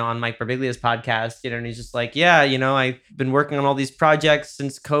on Mike Birbiglia's podcast, and he's just like, yeah, I've been working on all these projects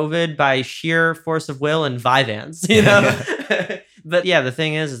since COVID by sheer force of will and Vyvanse, But yeah, the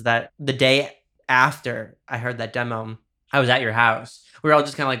thing is that the day after I heard that demo, I was at your house. We were all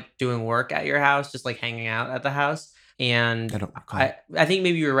just kind of like doing work at your house, just like hanging out at the house. And I don't recall. I think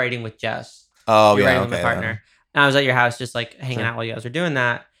maybe you were writing with Jess. Oh, You're yeah. writing with Okay. my partner. And I was at your house just like hanging Sure. out while you guys were doing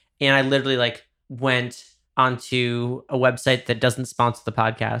that. And I literally like went onto a website that doesn't sponsor the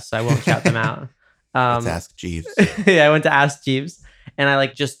podcast, so I won't shout them out. Let's ask Jeeves. Yeah, I went to Ask Jeeves, and I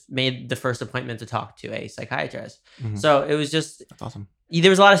like just made the first appointment to talk to a psychiatrist. Mhm. So it was just That's awesome. there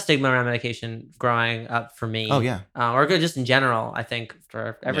was a lot of stigma around medication growing up for me. Oh, yeah. Or just in general, I think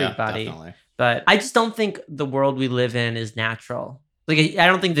for everybody. Yeah, definitely. But I just don't think the world we live in is natural. Like I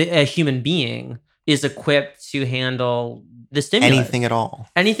don't think that a human being is equipped to handle the stimulus. Anything at all.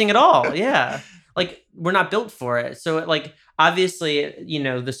 Anything at all. Yeah. Like we're not built for it. So like obviously,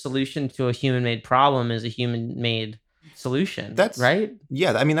 the solution to a human-made problem is a human-made solution. That's right.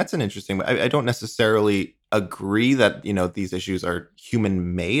 Yeah, I mean, that's an interesting. I don't necessarily agree that these issues are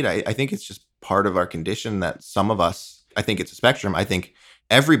human made. I think it's just part of our condition that some of us. I think it's a spectrum. I think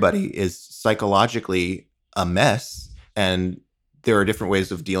everybody is psychologically a mess, and there are different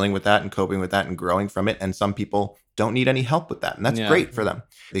ways of dealing with that and coping with that and growing from it. And some people don't need any help with that, and that's Yeah. great for them.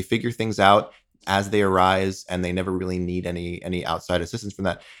 They figure things out as they arise, and they never really need any outside assistance from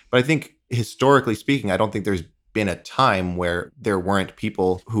that. But I think historically speaking, I don't think there's been a time where there weren't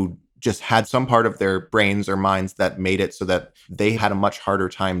people who just had some part of their brains or minds that made it so that they had a much harder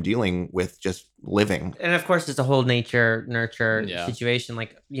time dealing with just living. And of course, it's a whole nature-nurture Yeah. situation,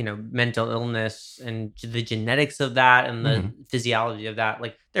 like, mental illness and the genetics of that and the physiology of that.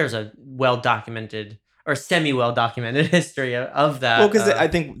 Like, there's a well-documented or semi-well-documented history of that. Well, because I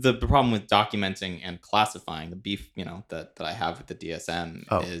think the problem with documenting and classifying the beef, that I have with the DSM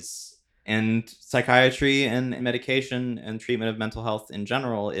Oh. is, and psychiatry and medication and treatment of mental health in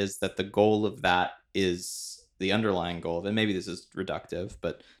general, is that the goal of that is the underlying goal of it. Maybe this is reductive,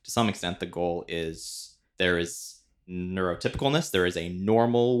 but to some extent, the goal is there is neurotypicalness. There is a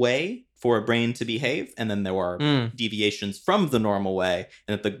normal way for a brain to behave, and then there are deviations from the normal way,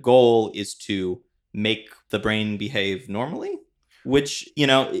 and that the goal is to make the brain behave normally, which,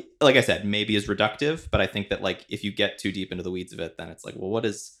 like I said, maybe is reductive, but I think that like if you get too deep into the weeds of it, then it's like, well,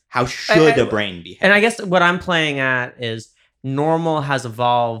 how should a brain behave? And I guess what I'm playing at is normal has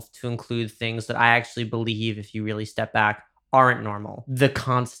evolved to include things that I actually believe, if you really step back, aren't normal. The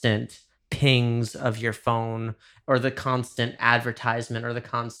constant pings of your phone, or the constant advertisement, or the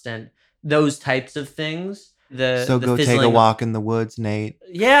constant those types of things. So the go take a fizzling- walk in the woods, Nate.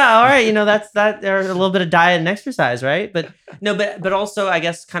 Yeah, all right. That's that. There's a little bit of diet and exercise, right? But no, but also, I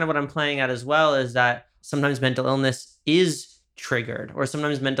guess kind of what I'm playing at as well is that sometimes mental illness is triggered, or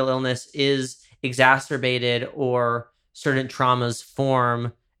sometimes mental illness is exacerbated, or certain traumas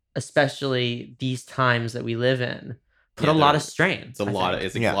form, especially these times that we live in, put Yeah, a lot of strain. It's a lot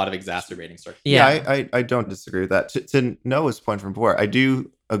of Yeah. a lot of exacerbating stuff. Yeah. I don't disagree with that. To Noah's point from before, I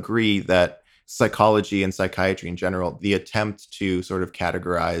do agree that psychology and psychiatry in general, the attempt to sort of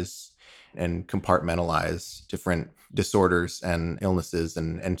categorize and compartmentalize different disorders and illnesses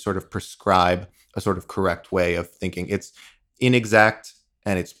and sort of prescribe a sort of correct way of thinking, it's inexact,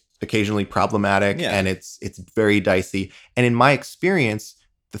 and it's occasionally problematic, Yeah. and it's very dicey. And in my experience,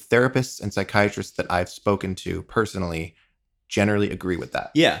 the therapists and psychiatrists that I've spoken to personally generally agree with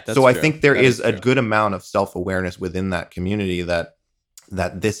that. Yeah. That's So I true. think there That is a true. good amount of self-awareness within that community that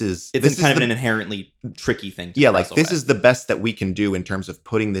this is It's this is kind of the- an inherently tricky thing to yeah, like wrestle this with. is the best that we can do in terms of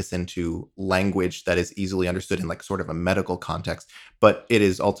putting this into language that is easily understood in like sort of a medical context, but it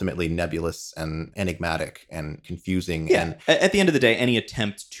is ultimately nebulous and enigmatic and confusing. Yeah. And At the end of the day, any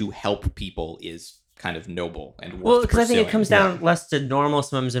attempt to help people is kind of noble and worth Well, because I think it pursuing. comes down less to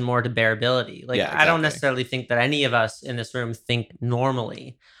normalisms and more to bearability. Like, Yeah, I don't exactly. necessarily think that any of us in this room think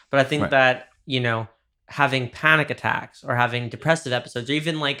normally, but I think Right. that, having panic attacks or having depressive episodes, or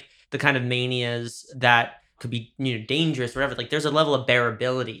even like the kind of manias that could be, dangerous, whatever, like there's a level of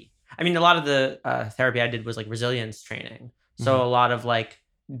bearability. I mean, a lot of the therapy I did was like resilience training. So a lot of like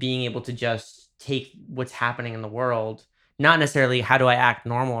being able to just take what's happening in the world, not necessarily how do I act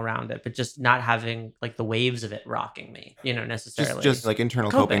normal around it, but just not having like the waves of it rocking me, necessarily. just like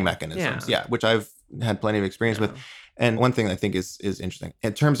internal coping Coping. mechanisms. Yeah. Yeah, which I've had plenty of experience with. And one thing I think is interesting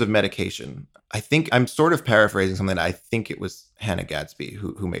in terms of medication, I think I'm sort of paraphrasing something that I think it was Hannah Gadsby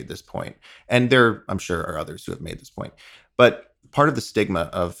who made this point. And there, I'm sure, are others who have made this point. But part of the stigma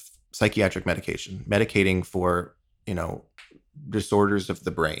of psychiatric medication, medicating for, disorders of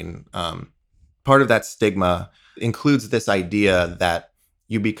the brain, part of that stigma includes this idea that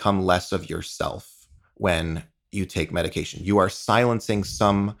you become less of yourself when you take medication. You are silencing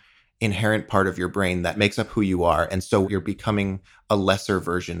some inherent part of your brain that makes up who you are. And so you're becoming a lesser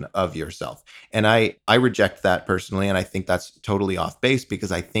version of yourself. And I reject that personally. And I think that's totally off base,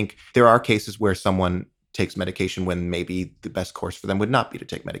 because I think there are cases where someone takes medication when maybe the best course for them would not be to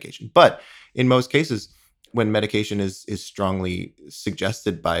take medication. But in most cases, when medication is strongly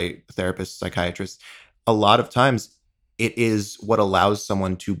suggested by therapists, psychiatrists, a lot of times it is what allows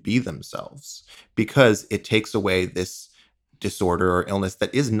someone to be themselves, because it takes away this disorder or illness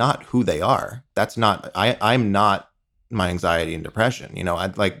that is not who they are. That's not, I'm not my anxiety and depression. You know,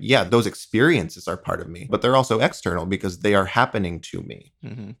 I'd like, yeah, those experiences are part of me, but they're also external because they are happening to me.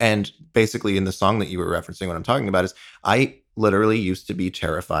 Mm-hmm. And basically in the song that you were referencing, what I'm talking about is I literally used to be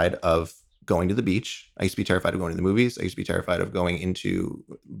terrified of going to the beach. I used to be terrified of going to the movies. I used to be terrified of going into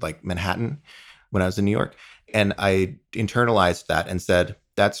like Manhattan when I was in New York. And I internalized that and said,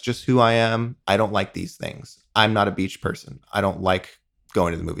 that's just who I am. I don't like these things. I'm not a beach person. I don't like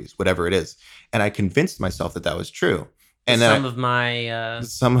going to the movies, whatever it is. And I convinced myself that that was true. And then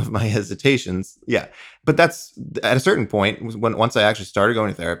some of my hesitations, yeah. But that's at a certain point, once I actually started going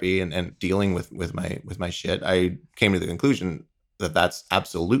to therapy and dealing with my shit, I came to the conclusion that that's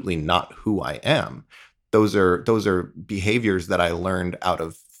absolutely not who I am. Those are behaviors that I learned out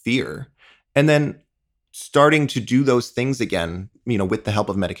of fear. And then starting to do those things again, you know, with the help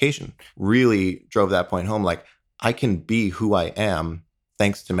of medication, really drove that point home. Like, I can be who I am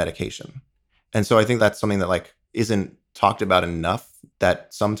thanks to medication. And so I think that's something that like isn't talked about enough,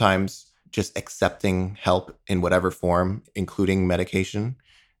 that sometimes just accepting help in whatever form, including medication,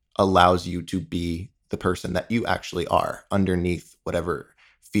 allows you to be the person that you actually are underneath whatever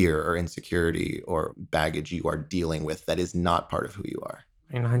fear or insecurity or baggage you are dealing with that is not part of who you are.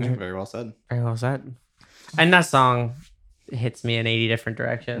 Very well said. Very well said. And that song hits me in 80 different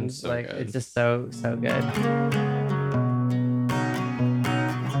directions. So like, good. it's just so good.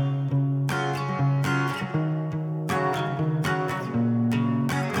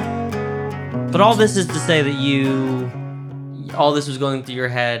 But all this is to say that all this was going through your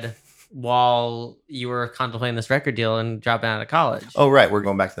head while you were contemplating this record deal and dropping out of college. Oh, right. We're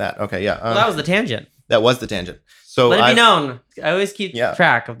going back to that. Okay, yeah. Well, that was the tangent. That was the tangent. So Let it be known. I always keep Yeah.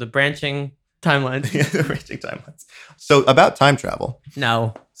 track of the branching timelines. the raging timelines. So about time travel.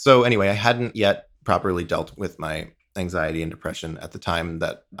 No. So anyway, I hadn't yet properly dealt with my anxiety and depression at the time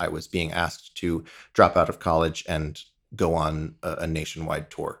that I was being asked to drop out of college and go on a nationwide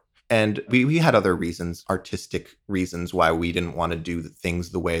tour. And we had other reasons, artistic reasons, why we didn't want to do things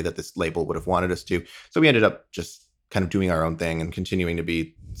the way that this label would have wanted us to. So we ended up just kind of doing our own thing and continuing to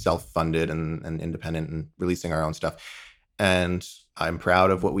be self-funded and independent and releasing our own stuff. And I'm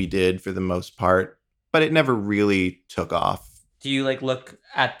proud of what we did for the most part, but it never really took off. Do you like look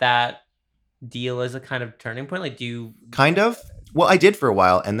at that deal as a kind of turning point? Like, do you Kind of. Well, I did for a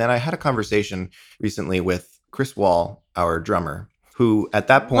while. And then I had a conversation recently with Chris Wall, our drummer, who at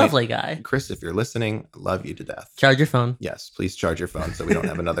that point, lovely guy? Chris, if you're listening, I love you to death. Charge your phone. Yes, please charge your phone so we don't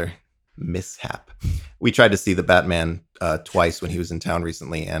have another mishap. We tried to see the Batman twice when he was in town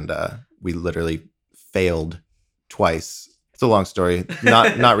recently, and we literally failed twice. It's a long story,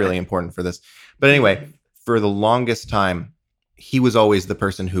 not really important for this. But anyway, for the longest time, he was always the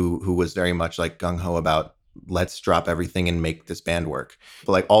person who was very much like gung-ho about let's drop everything and make this band work.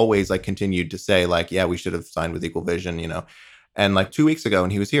 But like always, like continued to say like, yeah, we should have signed with Equal Vision, you know. And like 2 weeks ago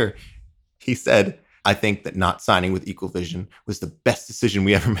when he was here, he said, I think that not signing with Equal Vision was the best decision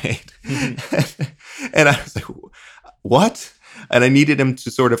we ever made. And I was like, what? And I needed him to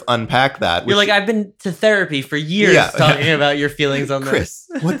sort of unpack that. You're like, I've been to therapy for years talking about your feelings on Chris,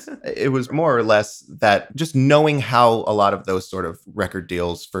 this. It was more or less that just knowing how a lot of those sort of record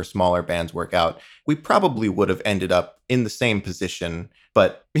deals for smaller bands work out, we probably would have ended up in the same position,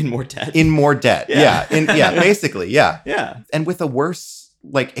 but In more debt. Yeah. Basically. Yeah. Yeah. And with a worse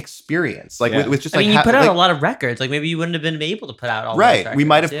like experience, like Yeah. with just I like mean, you put out like, a lot of records. Like, maybe you wouldn't have been able to put out all those right. records. We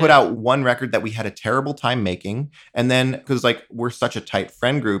might have put Yeah. out one record that we had a terrible time making. And then because like we're such a tight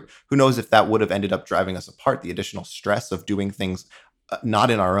friend group, who knows if that would have ended up driving us apart, the additional stress of doing things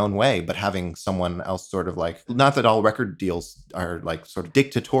not in our own way, but having someone else sort of like, not that all record deals are like sort of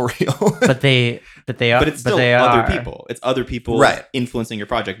dictatorial. But they are. But it's still they other are. people. It's other people Right. influencing your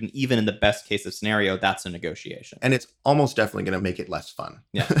project. And even in the best case of scenario, that's a negotiation. And it's almost definitely going to make it less fun.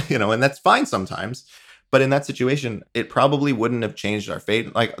 Yeah. You know, and that's fine sometimes. But in that situation, it probably wouldn't have changed our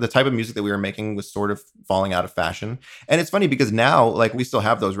fate. Like the type of music that we were making was sort of falling out of fashion. And it's funny because now, like, we still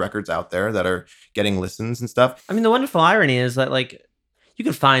have those records out there that are getting listens and stuff. I mean, the wonderful irony is that, like, you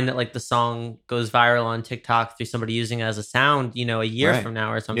could find that like the song goes viral on TikTok through somebody using it as a sound, a year Right. from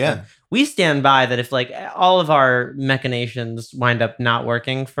now or something. Yeah. We stand by that if like all of our machinations wind up not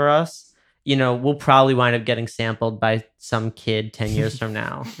working for us, we'll probably wind up getting sampled by some kid 10 years from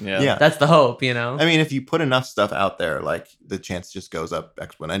now. Yeah. That's the hope, I mean, if you put enough stuff out there, like the chance just goes up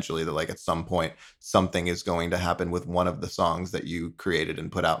exponentially that like at some point something is going to happen with one of the songs that you created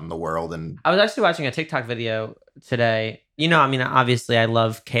and put out in the world. And I was actually watching a TikTok video today. I mean, obviously I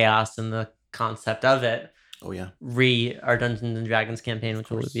love chaos and the concept of it. oh yeah. Our Dungeons and Dragons campaign,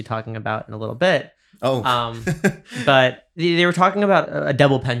 which we'll course. be talking about in a little bit. Oh. But they were talking about a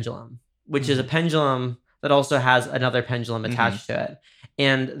double pendulum, which is a Mhm. pendulum that also has another pendulum attached to it.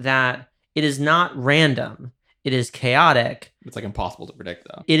 And that it is not random. It is chaotic. It's like impossible to predict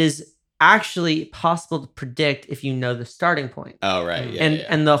though. It is actually possible to predict if you know the starting point. Oh right. Yeah, and yeah.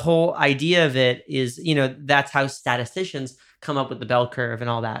 and the whole idea of it is, that's how statisticians come up with the bell curve and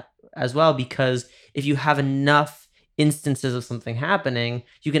all that as well, because if you have enough instances of something happening,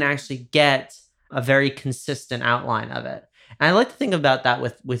 you can actually get a very consistent outline of it. And I like to think about that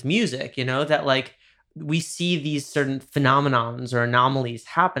with music, that like we see these certain phenomenons or anomalies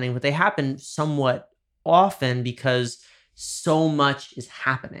happening, but they happen somewhat often because so much is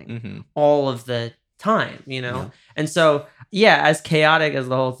happening Mhm. all of the time, Yeah. And so, yeah, as chaotic as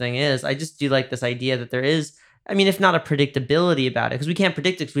the whole thing is, I just do like this idea that there is, I mean, if not a predictability about it, because we can't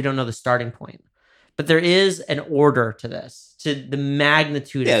predict it because we don't know the starting point. But there is an order to this, to the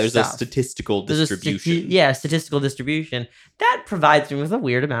magnitude Yeah, of there's stuff. a statistical There's a distribution. statistical distribution. That provides me with a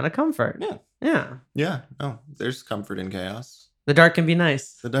weird amount of comfort. Yeah. Yeah. Yeah. No, there's comfort in chaos. The dark can be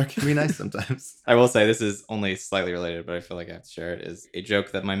nice. The dark can be nice sometimes. I will say this is only slightly related, but I feel like I have to share it. Is a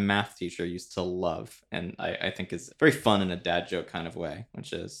joke that my math teacher used to love, and I think is very fun in a dad joke kind of way,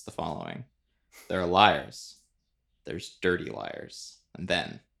 which is the following: there are liars, there's dirty liars, and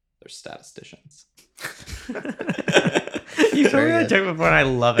then there's statisticians. You told me Very that good. joke before, and I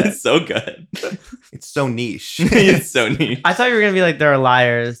love it. It's so good. It's so niche. It's so neat. I thought you were gonna be like, there are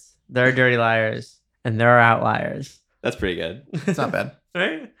liars, there are dirty liars, and there are outliers. That's pretty good. It's not bad.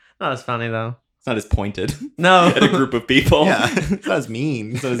 Right? Not as funny though. It's not as pointed No. at a group of people. Yeah. It's not as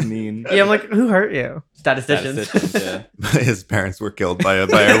mean. It's not as mean. Yeah, I'm like, who hurt you? Statisticians. Statisticians, yeah. His parents were killed by a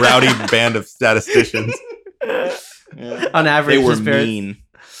rowdy band of statisticians. Yeah. On average, They were his parents- mean.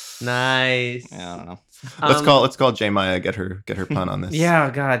 Nice. Yeah, I don't know. Let's call J Maya, get her pun on this. Yeah,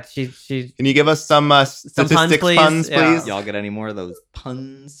 God, she. Can you give us some statistics please? puns, Yeah. please? Y'all get any more of those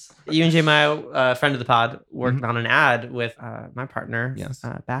puns? You and J Maya, friend of the pod, worked on an ad with my partner, Yes.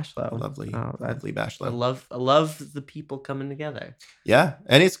 Bashlo. Lovely, Oh, lovely I Bachelor. love the people coming together. Yeah,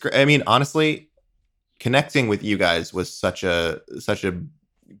 and it's great. I mean, honestly, connecting with you guys was such a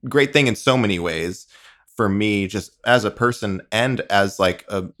great thing in so many ways for me, just as a person and as like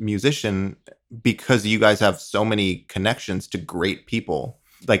a musician, because you guys have so many connections to great people,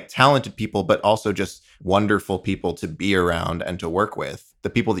 like talented people, but also just wonderful people to be around and to work with. The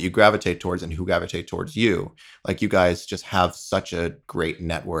people that you gravitate towards and who gravitate towards you, like you guys just have such a great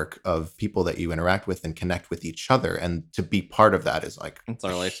network of people that you interact with and connect with each other, and to be part of that is like, It's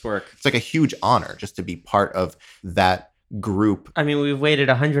our life's work. it's like a huge honor just to be part of that group. I mean, we've waited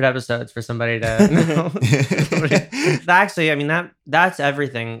 100 episodes for somebody to. Actually, I mean that's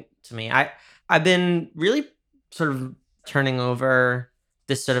everything to me. I've been really sort of turning over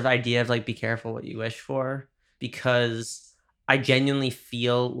this sort of idea of like, be careful what you wish for, because I genuinely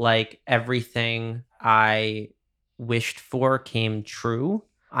feel like everything I wished for came true.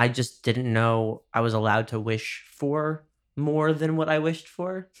 I just didn't know I was allowed to wish for more than what I wished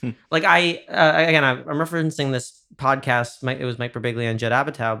for. Like I'm referencing this podcast. It was Mike Birbiglia and Judd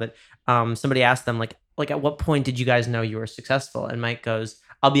Apatow, but somebody asked them like at what point did you guys know you were successful? And Mike goes,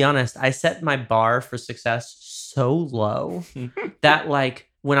 I'll be honest, I set my bar for success so low that like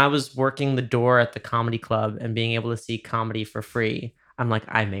when I was working the door at the comedy club and being able to see comedy for free, I'm like,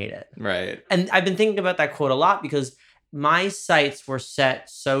 I made it. Right. And I've been thinking about that quote a lot because my sights were set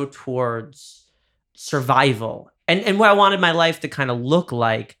so towards survival and what I wanted my life to kind of look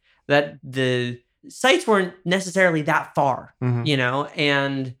like, that the sights weren't necessarily that far,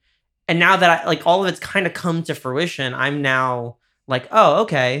 Mhm. and now that I like all of it's kind of come to fruition, I'm now like, oh,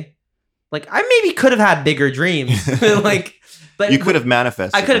 okay. Like I maybe could have had bigger dreams. Like, but You could have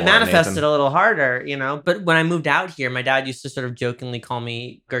manifested. I could have more, manifested Nathan. a little harder, But when I moved out here, my dad used to sort of jokingly call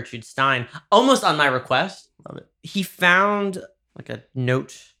me Gertrude Stein, almost on my request. Love it. He found like a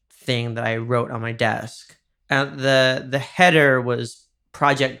note thing that I wrote on my desk. The header was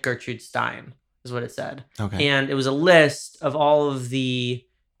Project Gertrude Stein, is what it said. Okay. And it was a list of all of the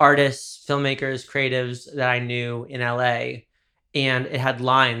artists, filmmakers, creatives that I knew in LA. and it had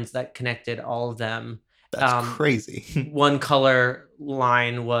lines that connected all of them. That's crazy. One color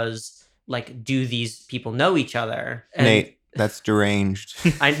line was like, do these people know each other? And Nate, that's deranged.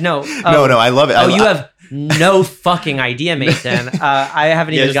 I know. No, I love it. Oh, you have no fucking idea, Mason. I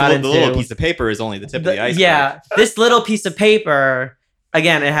haven't even just gotten the into little piece of paper is only the tip of the iceberg. Yeah, this little piece of paper.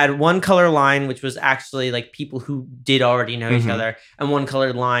 Again, it had one color line, which was actually like people who did already know each Mhm. other, and one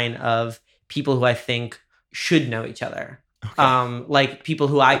colored line of people who I think should know each other. Okay. Like people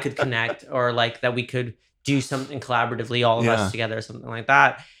who I could connect, or like that we could do something collaboratively, all of Yeah. us together, or something like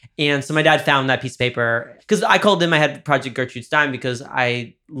that. And so my dad found that piece of paper because I called him. I had Project Gertrude Stein because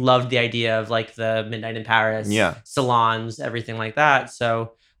I loved the idea of like the Midnight in Paris, Yeah. salons, everything like that.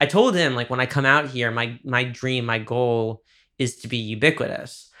 So I told him, like, when I come out here, my dream, my goal is to be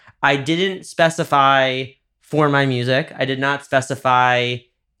ubiquitous. I didn't specify for my music. I did not specify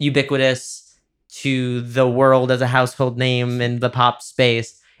ubiquitous to the world as a household name in the pop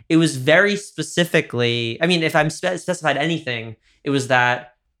space. It was very specifically, I mean, if I'm specified anything, it was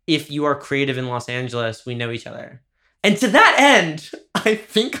that if you are creative in Los Angeles, we know each other. And to that end, I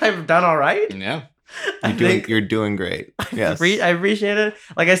think I've done all right. Yeah. You're doing great. Yes. I appreciate it.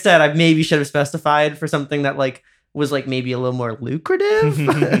 Like I said, I maybe should have specified for something that like was like maybe a little more lucrative.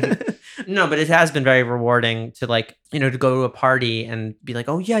 No, but it has been very rewarding to like, you know, to go to a party and be like,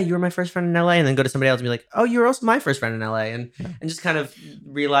 oh yeah, you were my first friend in LA, and then go to somebody else and be like, oh, you were also my first friend in LA, and just kind of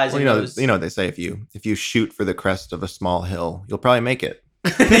realizing Well, those. you know, they say if you shoot for the crest of a small hill, you'll probably make it.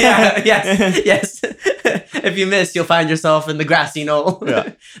 Yeah, yes. If you miss, you'll find yourself in the grassy knoll.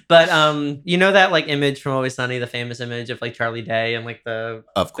 Yeah. But you know that like image from Always Sunny, the famous image of like Charlie Day and like the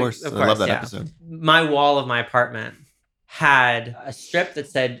Of course. Of I love that yeah. episode. My wall of my apartment had a strip that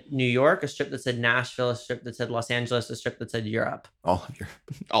said New York, a strip that said Nashville, a strip that said Los Angeles, a strip that said Europe. All of your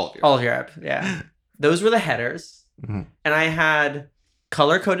All of you. All of Europe, yeah. Those were the headers. Mhm. And I had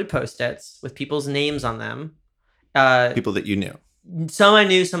color-coded Post-its with people's names on them. people that you knew. Some I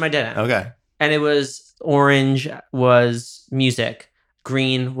knew, some I didn't. Okay. And it was orange was music,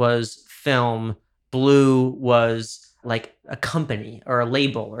 green was film, blue was like a company or a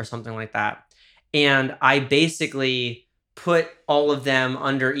label or something like that. And I basically put all of them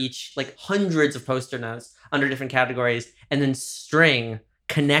under each, like hundreds of poster notes under different categories, and then string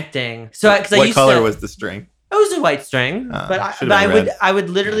connecting. So because I What used color to, was the string? it was a white string, but should've been red. I would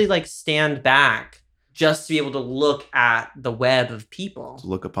literally like stand back just to be able to look at the web of people. To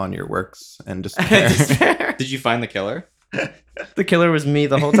look upon your works and despair. Despair. Did you find the killer? The killer was me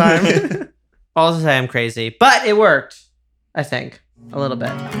the whole time. I'll also say I'm crazy, but it worked. I think a little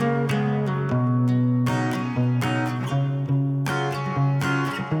bit.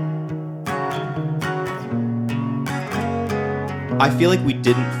 I feel like we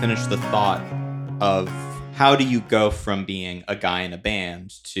didn't finish the thought of how do you go from being a guy in a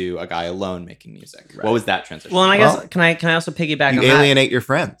band to a guy alone making music? Right. What was that transition? Well, and I guess Well, can I also piggyback You on that? alienate your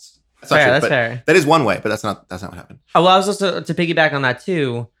friends. That's not Fair, true, that's but fair. that is one way, but that's not what happened. Oh, well, I was also to piggyback on that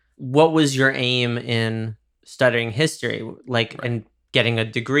too. What was your aim in studying history, like, and getting a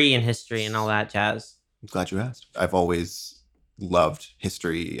degree in history and all that jazz? I'm glad you asked. I've always loved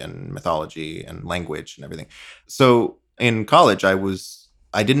history and mythology and language and everything. So in college,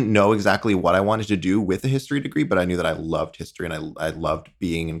 I didn't know exactly what I wanted to do with a history degree, but I knew that I loved history and I loved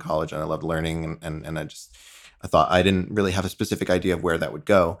being in college and I loved learning and I thought I didn't really have a specific idea of where that would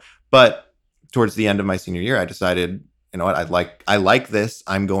go. But towards the end of my senior year, I decided, you know what, I like this.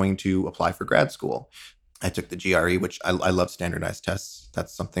 I'm going to apply for grad school. I took the GRE, which I love standardized tests.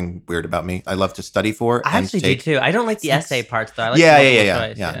 That's something weird about me. I love to study for. I and actually take, do too. I don't like the six- essay parts though. I like yeah. the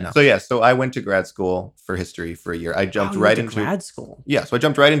multiple choice, No. So I went to grad school for history for a year. I jumped Oh, you right went to into grad school. Yeah, so I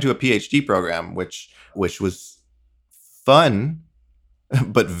jumped right into a PhD program, which was fun,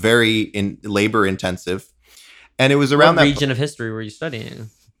 but very labor intensive. And it was around What that region of history were you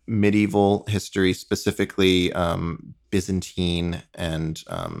studying? medieval history, specifically Byzantine, and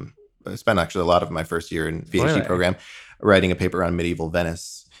I spent actually a lot of my first year in PhD Spoiler. program writing a paper on medieval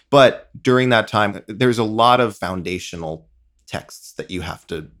Venice. But during that time, there's a lot of foundational texts that you have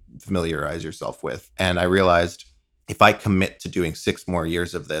to familiarize yourself with. And I realized if I commit to doing 6 more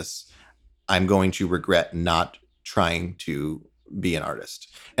years of this, I'm going to regret not trying to be an artist.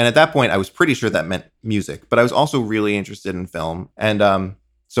 And at that point, I was pretty sure that meant music, but I was also really interested in film. And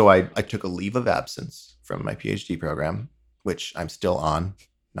so I took a leave of absence from my PhD program, which I'm still on,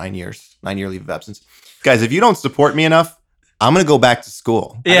 9 year leave of absence. Guys, if you don't support me enough, I'm going to go back to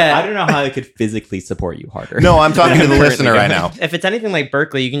school. Yeah. I don't know how I could physically support you harder. No, I'm talking to the Currently listener right doing. now. If it's anything like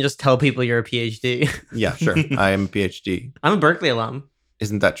Berkeley, you can just tell people you're a PhD. Yeah, sure. I am a PhD. I'm a Berkeley alum.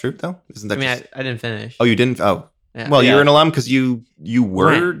 Isn't that true, though? Isn't that I mean, just... I didn't finish. Oh, you didn't? Oh, Yeah. Well, Yeah. you're an alum because you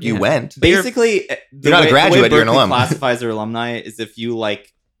went. Basically, You're not a graduate, you're an alum. Classifies their alumni is if you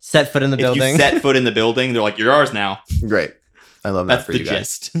like Set foot in the if building. you set foot in the building, they're like, you're ours now. Great. I love that That's for the you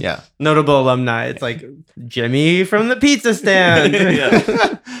guys. gist. Yeah. Notable alumni. It's like Jimmy from the pizza stand.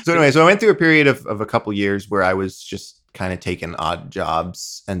 Yeah. So anyway, so I went through a period of a couple years where I was just kind of taking odd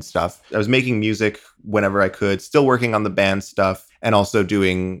jobs and stuff. I was making music whenever I could, still working on the band stuff, and also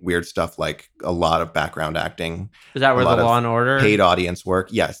doing weird stuff like a lot of background acting, Is that where A the lot of Law and Order? paid audience work.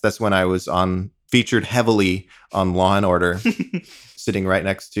 Yes, that's when I was featured heavily on Law and Order, sitting right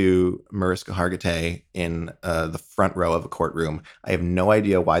next to Mariska Hargitay in the front row of a courtroom. I have no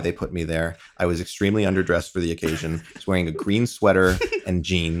idea why they put me there. I was extremely underdressed for the occasion. I was wearing a green sweater and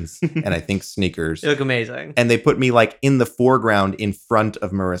jeans, and I think sneakers. You look amazing. And they put me like in the foreground in front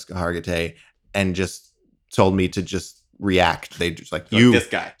of Mariska Hargitay and just told me to just react. They just like, you this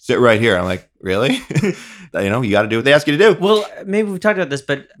guy. sit right here. I'm like, really? You got to do what they ask you to do. Well, maybe we've talked about this,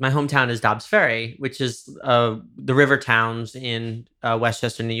 but my hometown is Dobbs Ferry, which is the river towns in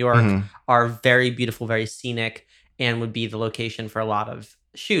Westchester, New York, Mhm. are very beautiful, very scenic, and would be the location for a lot of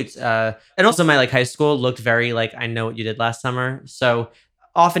shoots. And also, my high school looked very like I Know What You Did Last Summer. So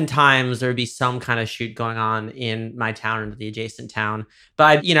oftentimes there would be some kind of shoot going on in my town or the adjacent town.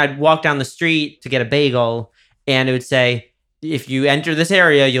 But I'd walk down the street to get a bagel, and it would say, if you enter this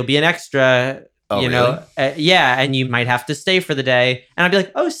area, you'll be an extra. Oh, Yeah, and you might have to stay for the day. And I'd be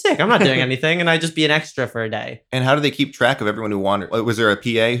like, oh, sick, I'm not doing anything. And I'd just be an extra for a day. And how do they keep track of everyone who wandered? Was there a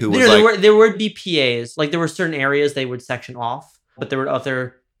PA who was There would be PAs. There were certain areas they would section off, but there were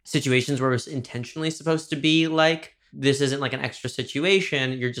other situations where it was intentionally supposed to be this isn't an extra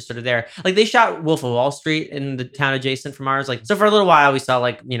situation. You're just sort of there. They shot Wolf of Wall Street in the town adjacent from ours. So for a little while we saw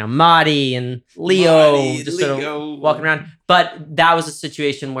Marty and Leo sort of walking around. But that was a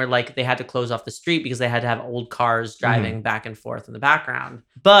situation where they had to close off the street because they had to have old cars driving back and forth in the background.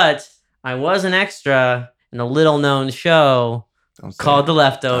 But I was an extra in a little known show Don't say called it. The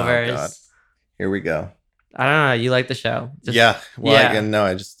Leftovers. Oh, God. Here we go. I don't know. You like the show? Yeah. Well, yeah. again, no,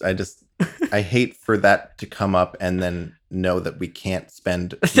 I just I hate for that to come up and then know that we can't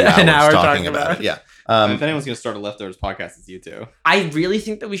spend 2 hours An hour talking about it. Yeah. If anyone's going to start a Leftovers podcast, it's you two. I really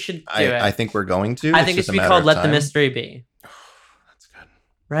think that we should do it. I think we're going to. I think it should be called Let the Mystery Be. That's good.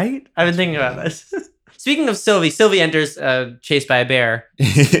 Right? I've been thinking about this. Speaking of Sylvie enters chased by a bear.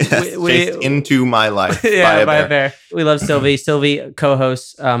 Yes, We- chased into my life Yeah, by a bear. We love Sylvie. Sylvie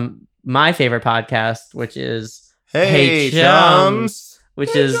co-hosts my favorite podcast, which is Hey, Hey, chums.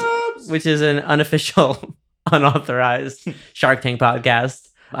 which is an unofficial, unauthorized Shark Tank podcast.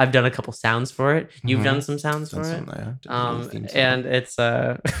 I've done a couple sounds for it. You've Mhm. done some sounds for Done it. some, yeah, did a little theme song. And it's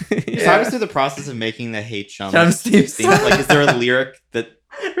So I was through the process of making the Hey Chums Chums theme theme. song. Is there a lyric that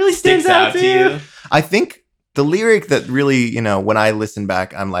it really stands sticks out to you? I think the lyric that really, when I listen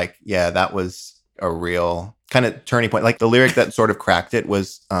back, I'm like, yeah, that was a real kind of turning point. The lyric that sort of cracked it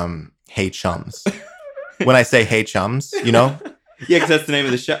was, hey, chums. When I say hey, chums, Yeah, because that's the name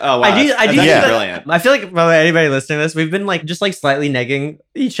of the show. Oh, wow. I do That's think actually that- brilliant. I feel like probably anybody listening to this, we've been just slightly negging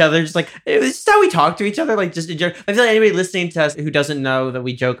each other. Just it's just how we talk to each other. Just a joke. I feel like anybody listening to us who doesn't know that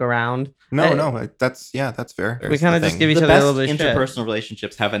we joke around. No, that's fair. We There's kind of the just thing. give each The other a best little bit of shit. interpersonal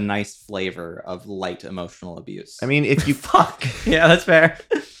relationships have a nice flavor of light emotional abuse. I mean, if you Fuck. Yeah, that's fair.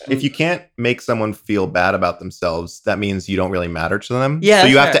 if you can't make someone feel bad about themselves, that means you don't really matter to them. Yeah, So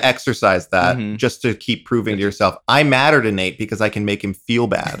you that's have to fair. exercise that Mhm. just to keep proving to yourself, I matter to Nate because I can make him feel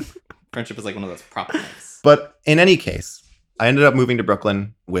bad. Friendship is like one of those prop knives. But in any case, I ended up moving to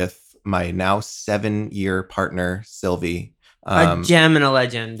Brooklyn with my now 7-year partner, Sylvie. A gem and a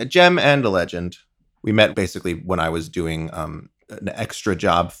legend. A gem and a legend. We met basically when I was doing an extra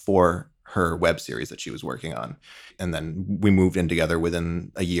job for her web series that she was working on. And then we moved in together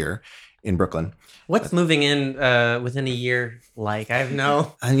within a year in Brooklyn. What's moving in within a year like? I have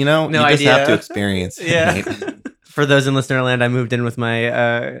no. And you No just have idea. to experience it, Yeah. Nate. For those in listener land, I moved in with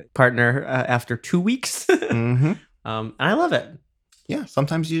my partner after 2 weeks. Mhm. And I love it. Yeah,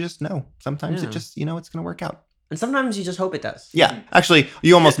 sometimes you just know. Sometimes Yeah. it just, it's going to work out. And sometimes you just hope it does. Yeah, actually,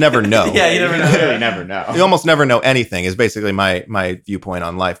 you almost never know. Yeah, you never know. really never know. You almost never know anything is basically my viewpoint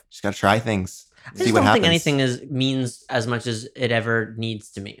on life. Just got to try things. I See just what don't happens. think anything means as much as it ever needs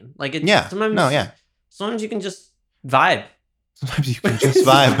to mean. Yeah. Sometimes, No, yeah. Sometimes you can just vibe. Sometimes you can just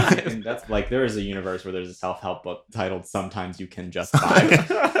vibe. And that's there is a universe where there's a self-help book titled "Sometimes You Can Just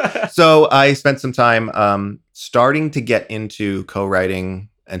Vibe." So I spent some time starting to get into co-writing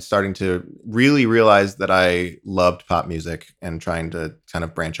and starting to really realize that I loved pop music and trying to kind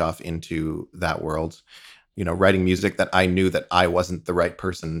of branch off into that world. writing music that I knew that I wasn't the right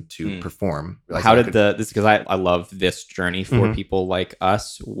person to perform. How did this, because I love this journey for Mhm. people like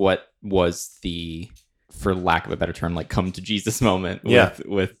us. What was the, for lack of a better term, like come to Jesus moment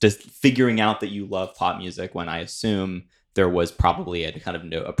with just figuring out that you love pop music when I assume there was probably a kind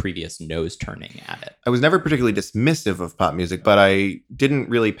of a previous nose turning at it? I was never particularly dismissive of pop music, but I didn't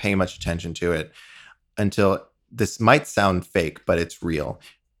really pay much attention to it until, this might sound fake, but it's real.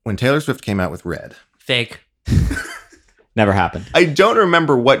 When Taylor Swift came out with Red. Fake. Never happened. I don't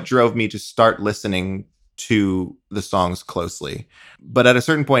remember what drove me to start listening to the songs closely. But at a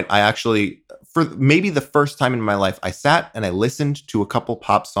certain point, I actually, for maybe the first time in my life, I sat and I listened to a couple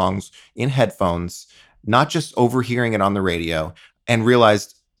pop songs in headphones, not just overhearing it on the radio, and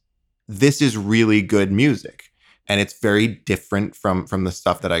realized this is really good music. And it's very different from the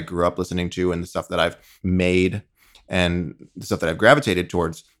stuff that I grew up listening to and the stuff that I've made and the stuff that I've gravitated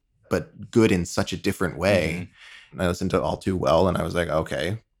towards, but good in such a different way. I listened to All Too Well and I was like,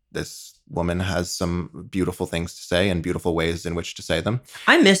 okay, this woman has some beautiful things to say and beautiful ways in which to say them.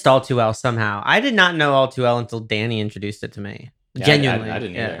 I missed All Too Well somehow. I did not know All Too Well until Danny introduced it to me. Yeah, Genuinely. I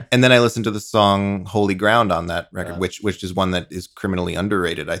didn't either. And then I listened to the song Holy Ground on that record, which is one that is criminally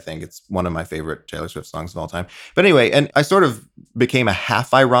underrated. I think it's one of my favorite Taylor Swift songs of all time. But anyway, and I sort of became a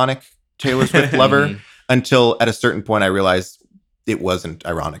half ironic Taylor Swift lover until at a certain point I realized it wasn't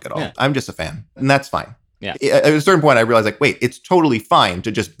ironic at all. Yeah. I'm just a fan, and that's fine. Yeah. At a certain point, I realized, like, wait, it's totally fine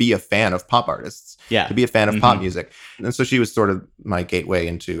to just be a fan of pop artists, Yeah. to be a fan of pop music. And so she was sort of my gateway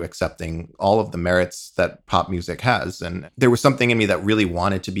into accepting all of the merits that pop music has. And there was something in me that really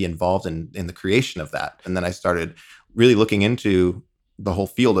wanted to be involved in the creation of that. And then I started really looking into the whole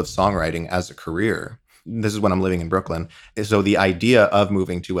field of songwriting as a career. This is when I'm living in Brooklyn. So the idea of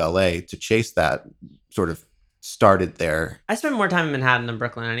moving to LA to chase that sort of started there. I spent more time in Manhattan than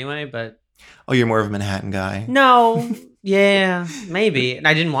Brooklyn anyway, but Oh, you're more of a Manhattan guy? no. Yeah, maybe. And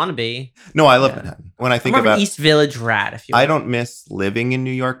I didn't want to be. No, I love Manhattan. When I think I'm more of about an East Village rat, if you will. I don't miss living in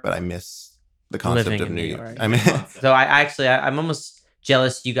New York, but I miss the concept Living of in New New York. York. I mean, So I'm almost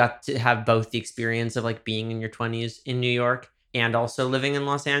jealous you got to have both the experience of like being in your 20s in New York and also living in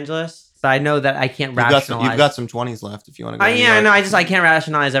Los Angeles. But I know that I can't rationalize. you've got some 20s left if you want to go. to New Yeah, York. no, I can't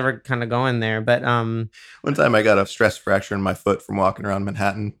rationalize ever kind of going there. But One time I got a stress fracture in my foot from walking around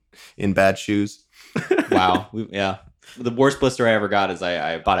Manhattan in bad shoes. Wow. Yeah. The worst blister I ever got is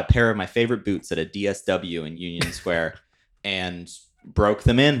I bought a pair of my favorite boots at a DSW in Union Square and broke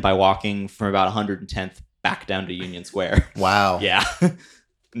them in by walking from about 110th back down to Union Square. Wow. Yeah.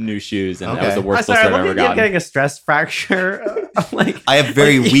 New shoes. And that Okay. was the worst sorry, blister I I've love ever you gotten. getting a stress fracture. Like I have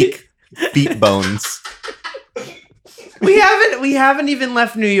very weak feet bones. we haven't even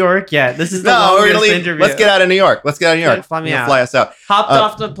left New York yet. This is the No, we're longest gonna leave. interview. Let's get out of New York. Let's get out of New York. Yeah, fly me You'll out. Fly us out. Hopped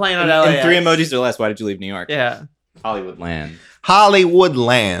off the plane on LAX. In 3 emojis or less, why did you leave New York? Yeah. Hollywood land. Hollywood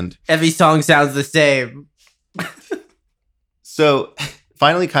land. Every song sounds the same. So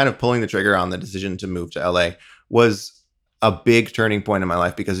finally kind of pulling the trigger on the decision to move to LA was a big turning point in my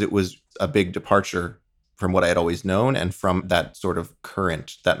life because it was a big departure from what I had always known and from that sort of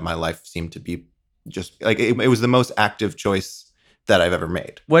current that my life seemed to be just like it was the most active choice that I've ever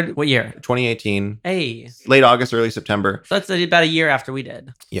made. What year? 2018, Hey. late August, early September. So that's about a year after we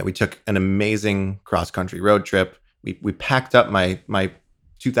did. Yeah, we took an amazing cross-country road trip. We packed up my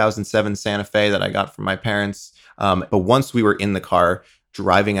 2007 Santa Fe that I got from my parents. But once we were in the car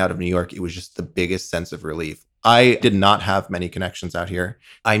driving out of New York, it was just the biggest sense of relief. I did not have many connections out here.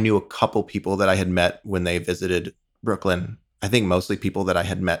 I knew a couple people that I had met when they visited Brooklyn. I think mostly people that I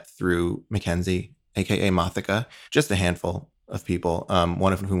had met through Mackenzie, aka Mothica. Just a handful of people.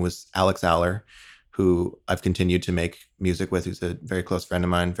 One of whom was Alex Aller, who I've continued to make music with, who's a very close friend of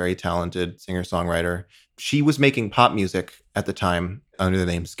mine, very talented singer-songwriter. She was making pop music at the time under the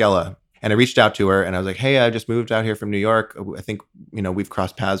name Skella. And I reached out to her and I was like, hey, I just moved out here from New York. I think, we've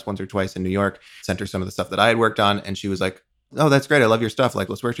crossed paths once or twice in New York. Sent her some of the stuff that I had worked on. And she was like, oh, that's great. I love your stuff. Like,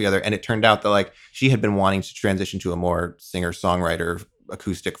 let's work together. And it turned out that like she had been wanting to transition to a more singer-songwriter,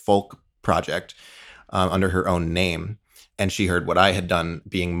 acoustic folk project under her own name. And she heard what I had done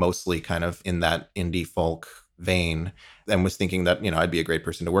being mostly kind of in that indie folk vein and was thinking that, I'd be a great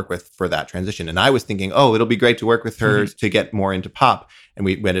person to work with for that transition. And I was thinking, oh, it'll be great to work with her to get more into pop. And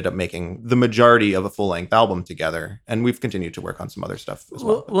we ended up making the majority of a full-length album together. And we've continued to work on some other stuff as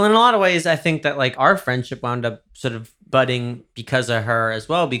well. Well, in a lot of ways, I think that like our friendship wound up sort of budding because of her as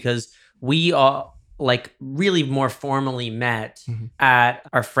well, because we all like really more formally met at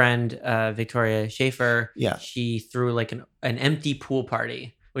our friend Victoria Schaefer. Yeah. She threw like an empty pool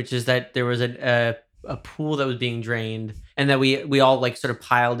party, which is that there was a a pool that was being drained, and that we all like sort of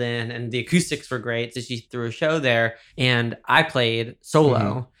piled in, and the acoustics were great. So she threw a show there, and I played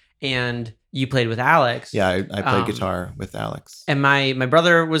solo, and you played with Alex. Yeah, I played guitar with Alex. And my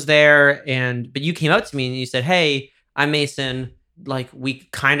brother was there, but you came up to me and you said, "Hey, I'm Mason. Like, we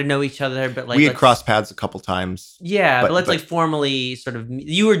kind of know each other, but like we had crossed paths a couple times. Yeah, but let's but- like formally sort of.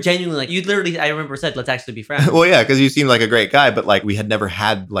 You were genuinely like, you literally. I remember said, "Let's actually be friends." Well, yeah, because you seemed like a great guy, but like we had never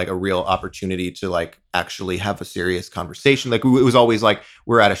had like a real opportunity to like actually have a serious conversation. Like it was always like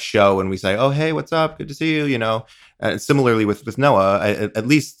we're at a show and we say, "Oh, hey, what's up? Good to see you." You know, and similarly with Noah, at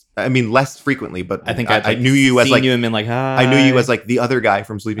least. I mean, less frequently, but I think I knew you as like you and been like, hi. I knew you as like the other guy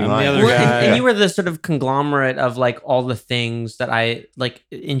from Sleeping I'm the Lion. other Well, guy. and you were the sort of conglomerate of like all the things that I like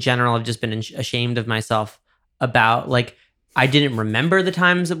in general. I've just been ashamed of myself about. Like, I didn't remember the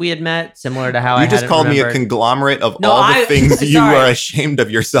times that we had met, similar to how I You just hadn't called me a remembered- conglomerate of No, all the things you sorry. are ashamed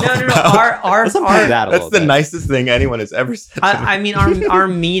of yourself No. about. Let's unpack that a That's little the bit. nicest thing anyone has ever said. To me. I mean, our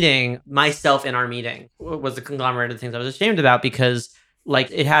meeting, myself in our meeting, was a conglomerate of things I was ashamed about because,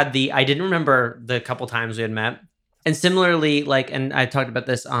 like, it had I didn't remember the couple times we had met. And similarly, like, and I talked about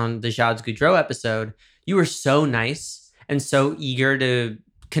this on the Jades Goudreau episode, you were so nice and so eager to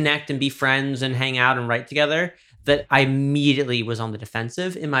connect and be friends and hang out and write together that I immediately was on the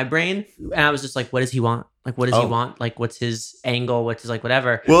defensive in my brain. And I was just like, what does he want? Like, what does he want? Like, what's his angle? What's his, like,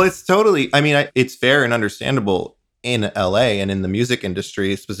 whatever. Well, it's totally, I mean, it's fair and understandable in LA and in the music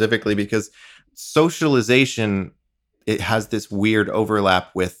industry specifically because socialization, it has this weird overlap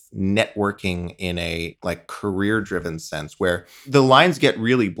with networking in a like career driven sense where the lines get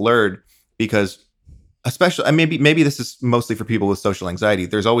really blurred because especially maybe this is mostly for people with social anxiety.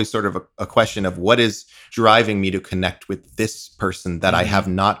 There's always sort of a question of what is driving me to connect with this person that I have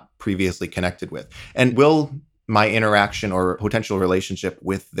not previously connected with. And will my interaction or potential relationship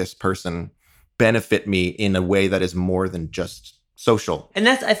with this person benefit me in a way that is more than just social? And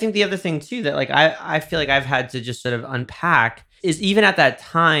that's, I think, the other thing too, that like I feel like I've had to just sort of unpack is even at that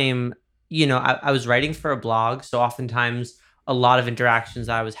time, you know, I was writing for a blog. So oftentimes a lot of interactions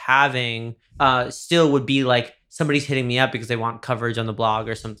I was having still would be like somebody's hitting me up because they want coverage on the blog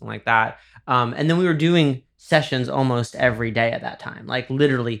or something like that. And then we were doing sessions almost every day at that time, like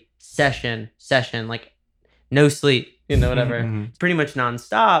literally session, like no sleep, you know, whatever, pretty much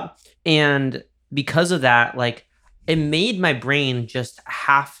nonstop. And because of that, like, it made my brain just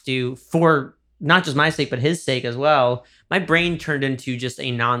have to, for not just my sake, but his sake as well, my brain turned into just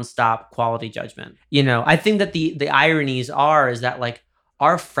a nonstop quality judgment. You know, I think that the ironies is that like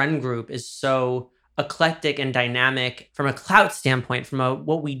our friend group is so eclectic and dynamic from a clout standpoint, from a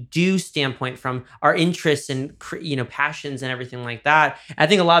what we do standpoint, from our interests and, you know, passions and everything like that. I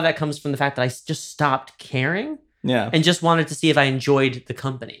think a lot of that comes from the fact that I just stopped caring. Yeah. And just wanted to see if I enjoyed the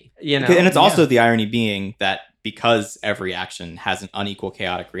company, you know? And it's also the irony being that because every action has an unequal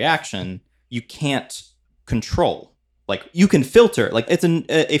chaotic reaction, you can't control. Like, you can filter. Like, it's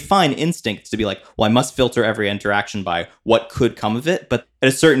a fine instinct to be like, well, I must filter every interaction by what could come of it. But at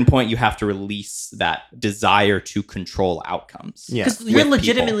a certain point, you have to release that desire to control outcomes. Yeah. Because you're with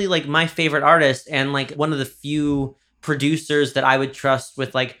legitimately like my favorite artist and like one of the few producers that I would trust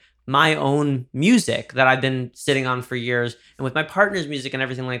with like my own music that I've been sitting on for years and with my partner's music and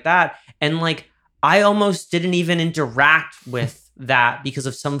everything like that. And like, I almost didn't even interact with that because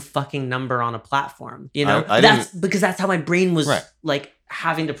of some fucking number on a platform, you know? I that's because that's how my brain was Right. like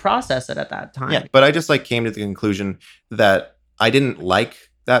having to process it at that time. Yeah, but I just like came to the conclusion that I didn't like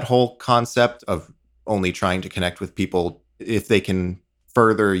that whole concept of only trying to connect with people if they can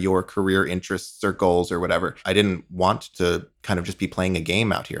further your career interests or goals or whatever. I didn't want to kind of just be playing a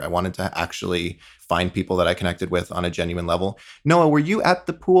game out here. I wanted to actually find people that I connected with on a genuine level. Noah, were you at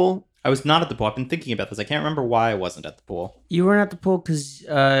the pool? I was not at the pool. I've been thinking about this. I can't remember why I wasn't at the pool. You weren't at the pool because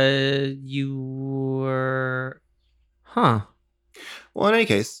you were... Huh. Well, in any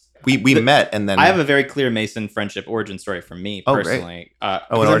case, we met and then I have a very clear Mason friendship origin story from me Oh, great. personally. an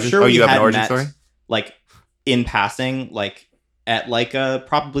 'cause origin- oh, we you have an had origin met, story? Like, in passing, like at like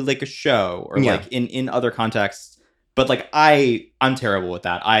probably like a show or Yeah. like in other contexts. But like I'm terrible with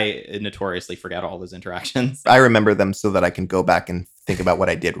that. I notoriously forget all those interactions. I remember them so that I can go back and think about what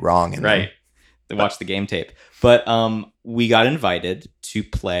I did wrong. And Right. To watch the game tape. But we got invited to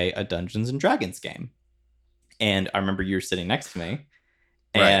play a Dungeons and Dragons game. And I remember you were sitting next to me.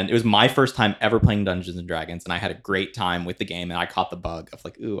 And it was my first time ever playing Dungeons and Dragons, and I had a great time with the game. And I caught the bug of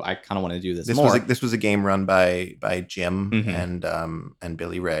like, ooh, I kind of want to do this more. This was a game run by Jim Mhm. and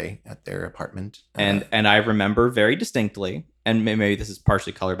Billy Ray at their apartment. And I remember very distinctly, and maybe this is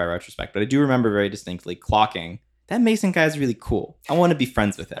partially colored by retrospect, but I do remember very distinctly clocking that Mason guy is really cool. I want to be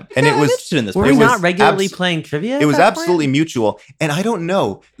friends with him. And it I'm was- interested in this. Were It we was not regularly abs- playing trivia? It at was that point? absolutely mutual. And I don't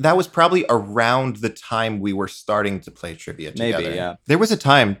know. That was probably around the time we were starting to play trivia together. Maybe, yeah. There was a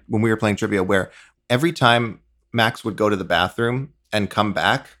time when we were playing trivia where every time Max would go to the bathroom and come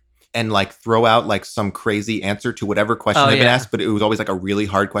back and like throw out like some crazy answer to whatever question Oh, had been yeah. asked, but it was always like a really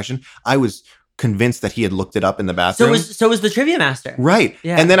hard question. I was convinced that he had looked it up in the So bathroom. was the trivia master. Right.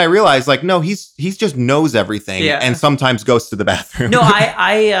 Yeah. And then I realized like, no, he's just knows everything Yeah. and sometimes goes to the bathroom. No,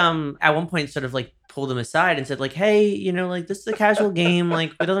 I at one point sort of like pulled him aside and said like, hey, like this is a casual game.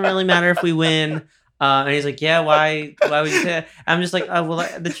 Like it doesn't really matter if we win. And he's like, yeah, why would you say that? I'm just like, oh, well,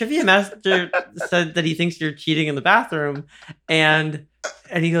 the trivia master said that he thinks you're cheating in the bathroom. And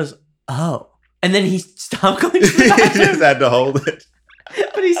he goes, oh. And then he stopped going to the He bathroom. just had to hold it.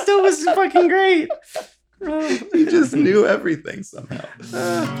 But he still was fucking great. He just knew everything somehow.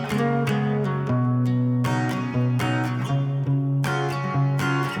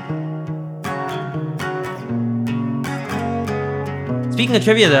 Speaking of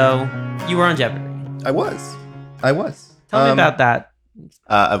trivia, though, you were on Jeopardy. I was. Tell me about that.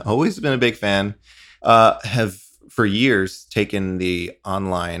 I've always been a big fan. Have for years taken the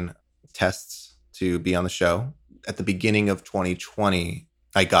online tests to be on the show. At the beginning of 2020,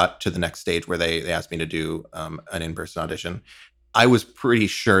 I got to the next stage where they asked me to do an in-person audition. I was pretty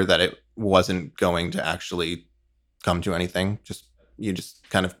sure that it wasn't going to actually come to anything. You just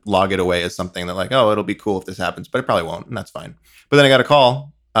kind of log it away as something that like, oh, it'll be cool if this happens, but it probably won't, and that's fine. But then I got a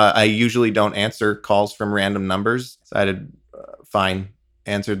call. I usually don't answer calls from random numbers. So I did fine.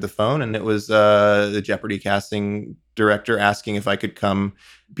 Answered the phone, and it was the Jeopardy casting director asking if I could come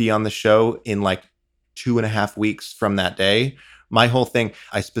be on the show in like 2.5 weeks from that day. My whole thing,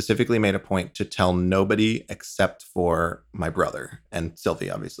 I specifically made a point to tell nobody except for my brother and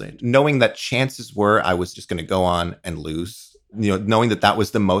Sylvie, obviously, knowing that chances were I was just going to go on and lose. Knowing that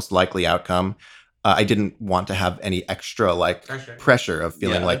was the most likely outcome. I didn't want to have any extra like pressure of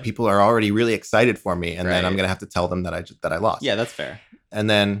feeling Yeah. like people are already really excited for me, and then Right. I'm going to have to tell them that I lost. Yeah, that's fair. And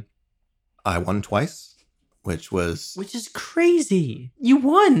then I won twice, which Which is crazy. You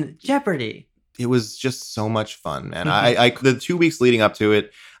won Jeopardy. it was just so much fun, man. Mhm. I the 2 weeks leading up to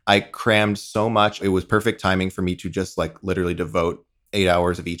it, I crammed so much. It was perfect timing for me to just like literally devote 8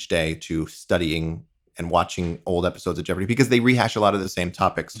 hours of each day to studying and watching old episodes of Jeopardy because they rehash a lot of the same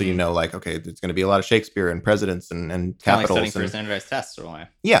topics. So you know, like, okay, there's going to be a lot of Shakespeare and presidents and Kind of like capitals. studying for a And, standardized test or what?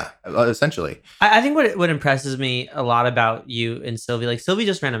 yeah, essentially. I think what impresses me a lot about you and Sylvie, like Sylvie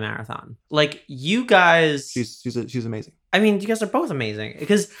just ran a marathon. Like you guys, She's amazing. I mean, you guys are both amazing.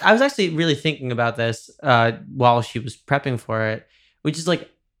 Because I was actually really thinking about this while she was prepping for it, which is like,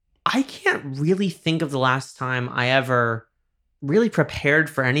 I can't really think of the last time I ever really prepared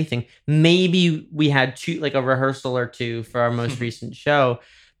for anything. Maybe we had a rehearsal or two for our most recent show,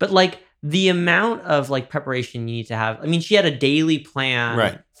 but like the amount of like preparation you need to have. I mean, she had a daily plan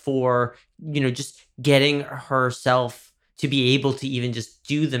Right. for, just getting herself to be able to even just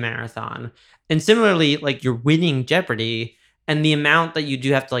do the marathon. And similarly, like you're winning Jeopardy, and the amount that you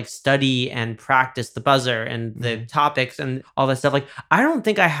do have to like study and practice the buzzer and the topics and all that stuff. Like, I don't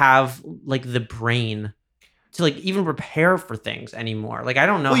think I have like the brain to like even prepare for things anymore. Like, I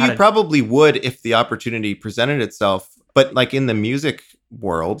don't know Well, how you to. probably would if the opportunity presented itself. But like in the music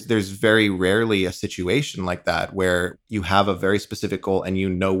world, there's very rarely a situation like that where you have a very specific goal and you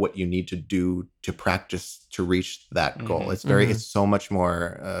know what you need to do to practice to reach that goal. Mhm. It's so much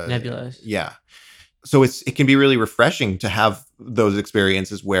more Nebulous. Yeah. So it can be really refreshing to have those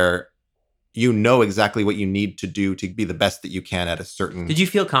experiences where you know exactly what you need to do to be the best that you can at a certain. Did you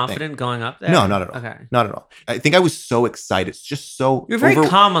feel confident going up there? No, not at all. Okay. Not at all. I think I was so excited. It's just so You're very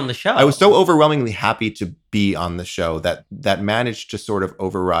calm on the show. I was so overwhelmingly happy to be on the show that managed to sort of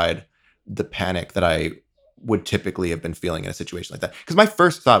override the panic that I would typically have been feeling in a situation like that. Because my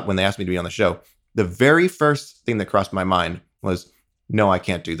first thought when they asked me to be on the show, the very first thing that crossed my mind was, no, I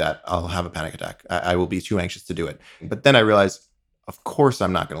can't do that. I'll have a panic attack. I will be too anxious to do it. But then I realized, of course,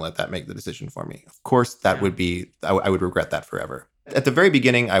 I'm not going to let that make the decision for me. Of course, that would be, I would regret that forever. At the very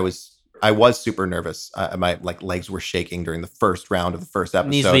beginning, I was super nervous. My like legs were shaking during the first round of the first episode.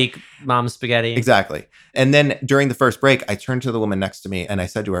 Knees weak, mom spaghetti. Exactly. And then during the first break, I turned to the woman next to me and I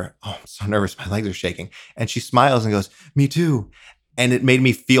said to her, "Oh, I'm so nervous. My legs are shaking." And she smiles and goes, "Me too." And it made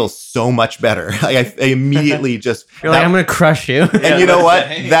me feel so much better. Like I immediately just You're like, I'm going to crush you. And you know what?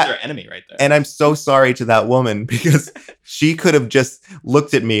 That's That- your enemy right there. and I'm so sorry to that woman because she could have just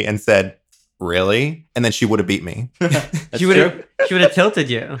looked at me and said, "Really?" And then she would have beat me. That's she would have tilted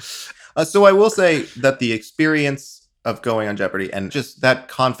you. So I will say that the experience of going on Jeopardy, and just that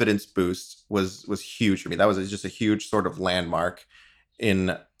confidence boost was huge for me. That was just a huge sort of landmark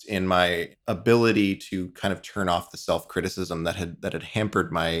in my ability to kind of turn off the self-criticism that had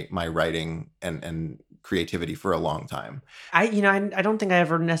hampered my writing and creativity for a long time. I don't think I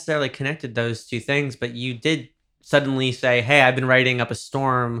ever necessarily connected those two things, but you did suddenly say, "Hey, I've been writing up a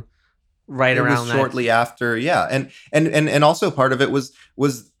storm." Right It around was shortly after, yeah, and also part of it was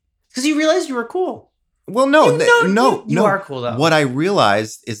because you realized you were cool. well, no, You are cool though. What I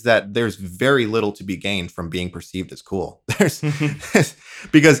realized is that there's very little to be gained from being perceived as cool. There's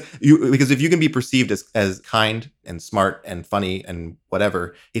because if you can be perceived as kind and smart and funny and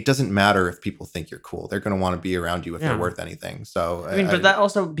whatever, it doesn't matter if people think you're cool. They're going to want to be around you if they're worth anything. So I mean, but that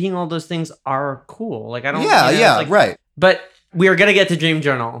also being all those things are cool. Like I don't. Right. But we are gonna get to Dream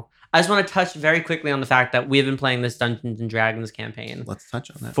Journal. I just want to touch very quickly on the fact that we have been playing this Dungeons and Dragons campaign. Let's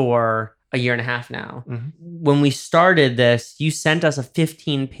touch on that. For a year and a half now. Mm-hmm. When we started this, you sent us a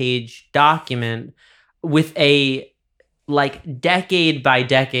 15-page document with a like decade by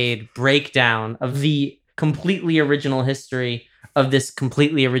decade breakdown of the completely original history of this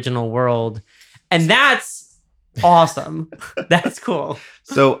completely original world. And that's awesome. That's cool.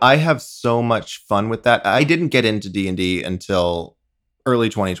 So I have so much fun with that. I didn't get into D&D until early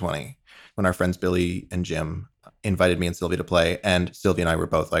 2020 when our friends Billy and Jim invited me and Sylvia to play, and Sylvia and I were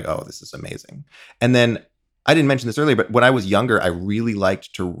both like, oh, this is amazing. And then I didn't mention this earlier, but when I was younger, I really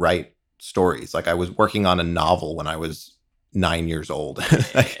liked to write stories. Like I was working on a novel when I was 9 years old.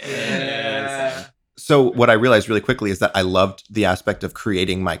 So what I realized really quickly is that I loved the aspect of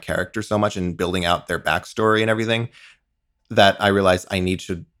creating my character so much and building out their backstory and everything, that I realized I need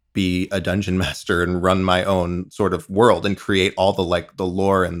to be a dungeon master and run my own sort of world and create all the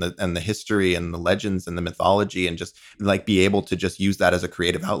lore and the history and the legends and the mythology, and just like be able to just use that as a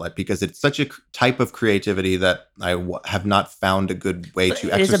creative outlet, because it's such a type of creativity that I have not found a good way to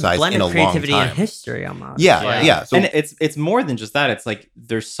exercise in a long creativity time. And history almost. Yeah. So, and it's more than just that. It's like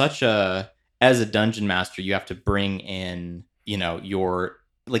there's such as a dungeon master, you have to bring in, your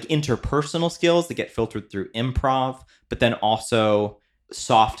like interpersonal skills that get filtered through improv, but then also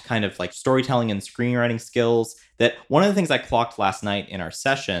soft kind of like storytelling and screenwriting skills. That one of the things I clocked last night in our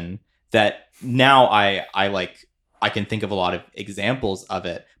session that now I can think of a lot of examples of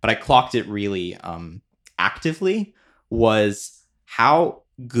it, but I clocked it really actively, was how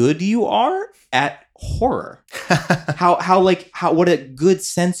good you are at horror. how what a good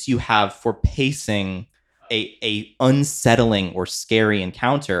sense you have for pacing a unsettling or scary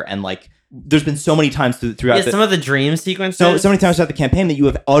encounter. And like there's been so many times throughout some of the dream sequences. So many times throughout the campaign that you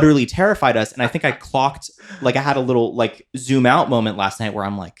have utterly terrified us. And I think I clocked, like I had a little like zoom out moment last night where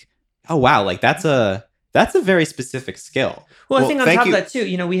I'm like, oh wow, like that's a very specific skill. Well, I think on top of that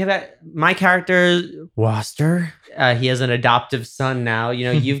too, we have my character Waster. He has an adoptive son now.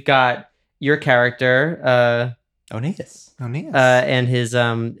 You've got your character Oneus. and his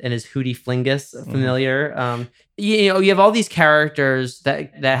Hootie Flingus familiar. You have all these characters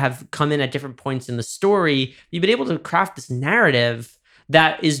that have come in at different points in the story. You've been able to craft this narrative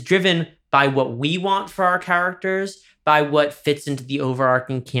that is driven by what we want for our characters, by what fits into the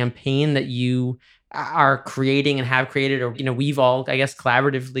overarching campaign that you are creating and have created, or we've all, I guess,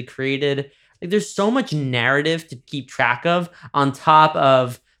 collaboratively created. Like there's so much narrative to keep track of on top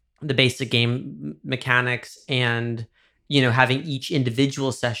of the basic game mechanics, and having each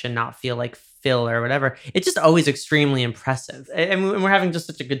individual session not feel like fill or whatever. It's just always extremely impressive, and we're having just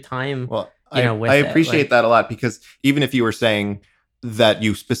such a good time. Well, with I appreciate that a lot, because even if you were saying that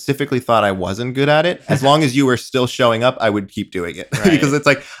you specifically thought I wasn't good at it, as long as you were still showing up, I would keep doing it. Right. Because it's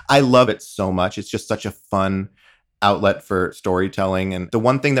like, I love it so much. It's just such a fun outlet for storytelling. And the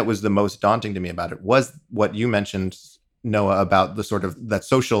one thing that was the most daunting to me about it was what you mentioned, Noah, about the sort of that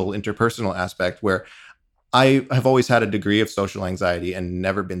social interpersonal aspect, where I have always had a degree of social anxiety and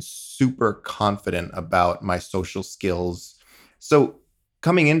never been super confident about my social skills. So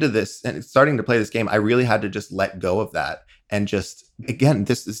coming into this and starting to play this game, I really had to just let go of that. And just, again,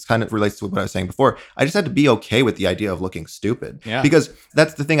 this kind of relates to what I was saying before. I just had to be okay with the idea of looking stupid. Yeah. Because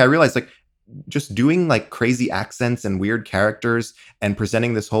that's the thing I realized, like, just doing like crazy accents and weird characters and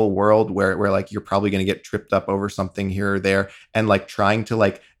presenting this whole world where like you're probably going to get tripped up over something here or there, and like trying to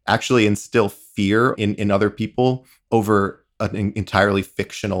like actually instill fear in other people over an entirely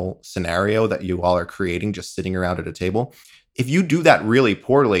fictional scenario that you all are creating just sitting around at a table. If you do that really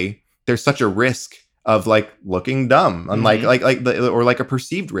poorly, there's such a risk of like looking dumb, and or like a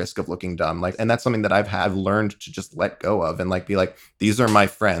perceived risk of looking dumb. Like, and that's something that I've learned to just let go of and like be like, these are my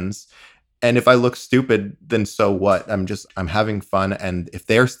friends. And if I look stupid, then so what? I'm having fun. And if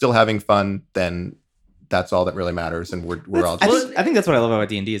they're still having fun, then that's all that really matters, and we're all I just think that's what I love about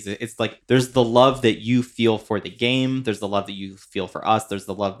D&D is it's like there's the love that you feel for the game, there's the love that you feel for us, there's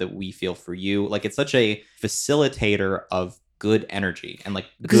the love that we feel for you. Like it's such a facilitator of good energy and like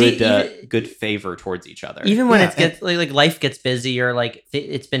Because good favor towards each other. Even when Yeah, it gets like life gets busy or like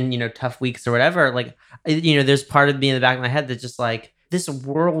it's been, you know, tough weeks or whatever, like, you know, there's part of me in the back of my head that's just like, this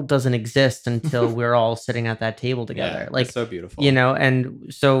world doesn't exist until we're all sitting at that table together. Like, it's so beautiful. you know, and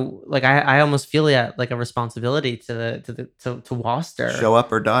so like I almost feel like a responsibility to Worcester. show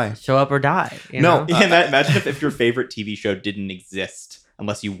up or die. Show up or die. You No, know? Yeah, imagine if your favorite TV show didn't exist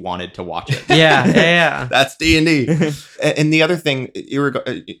unless you wanted to watch it. yeah. That's D&D. And the other thing,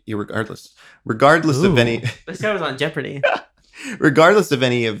 regardless of Ooh. any, This guy was on Jeopardy. regardless of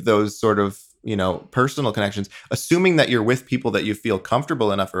any of those sort of, you know, personal connections, assuming that you're with people that you feel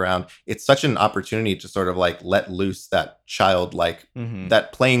comfortable enough around, it's such an opportunity to sort of like let loose that childlike, Mhm.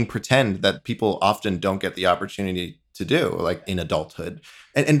 that playing pretend that people often don't get the opportunity to do, like in adulthood.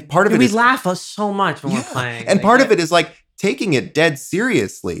 And part of it We is laugh so much when we're Yeah. playing. And Like, part of it is like taking it dead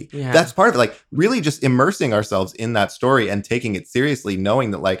seriously. Yeah. That's part of it. Like really just immersing ourselves in that story and taking it seriously,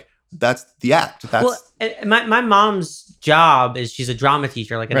 knowing that like that's the act. That's Well, and my mom's job is she's a drama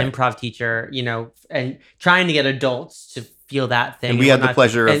teacher, like an Right. improv teacher, you know, and trying to get adults to feel that thing. and we had the whatnot.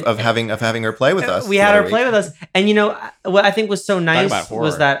 pleasure And- of having her play with us. We the had other her play week. with us, and you know what I think was so nice about horror.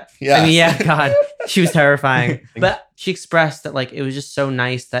 was that Yeah. I mean, yeah, God, she was terrifying, but she expressed that like it was just so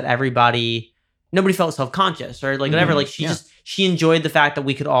nice that nobody felt self-conscious or like whatever. Mhm. Like she Yeah. she enjoyed the fact that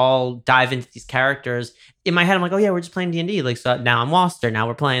we could all dive into these characters. In my head, I'm like, oh yeah, we're just playing D&D. Like, so now I'm Worcester. Now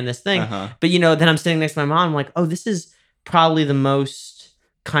we're playing this thing. Uh-huh. But you know, then I'm sitting next to my mom. I'm like, oh, this is probably the most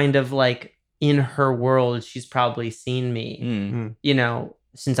kind of like in her world she's probably seen me. Mm. You know,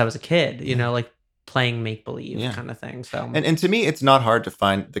 since I was a kid. You know, like playing make believe Yeah. kind of thing. So And to me, it's not hard to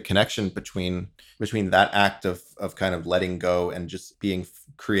find the connection between that act of kind of letting go and just being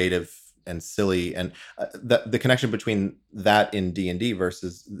creative and silly, and the connection between that in D&D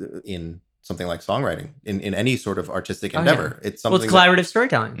versus in something like songwriting in any sort of artistic Oh, endeavor. It's well, something it's that- collaborative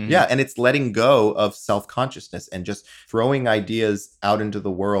storytelling. Mhm. yeah, and it's letting go of self-consciousness and just throwing ideas out into the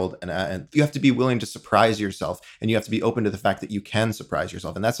world, and you have to be willing to surprise yourself, and you have to be open to the fact that you can surprise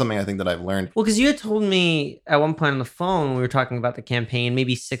yourself, and that's something I think that I've learned. Well, because you had told me at one point on the phone when we were talking about the campaign,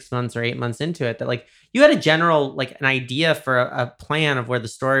 maybe 6 months or 8 months into it, that like you had a general like an idea for a plan of where the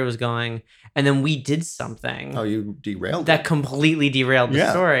story was going, and then we did something Oh, you derailed that it. completely derailed the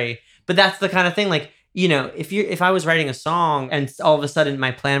Yeah. story. But that's the kind of thing, like, you know, if I was writing a song and all of a sudden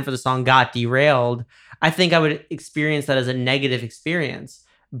my plan for the song got derailed, I think I would experience that as a negative experience.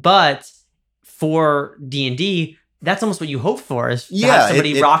 But for D&D, that's almost what you hope for, is to Yeah, have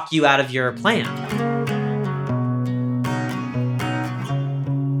somebody it- rock you out of your plan.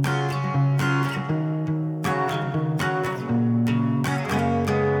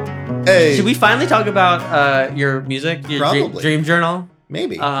 Hey, Should we finally talk about your music, your Probably. dream journal?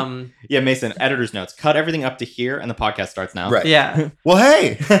 maybe. Yeah, Mason, editor's notes. Cut everything up to here and the podcast starts now. Right. Yeah. Well,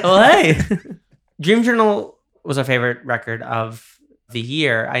 hey. Well, hey, Dream Journal was our favorite record of the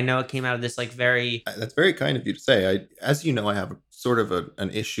year. I know it came out of this like very That's very kind of you to say. As you know, I have sort of an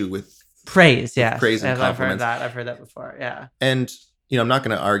issue with, praise. Yeah, Praise and I've heard compliments. that. I've heard that before. Yeah. and you know, I'm not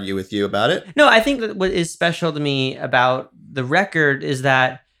going to argue with you about it. No, I think that what is special to me about the record is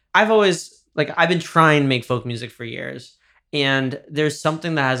that I've been trying to make folk music for years. And there's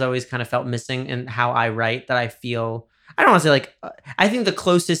something that has always kind of felt missing in how I write that I feel, I don't want to say like, I think the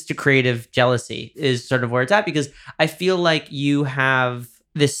closest to creative jealousy is sort of where it's at, because I feel like you have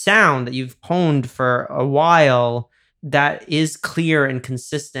this sound that you've honed for a while that is clear and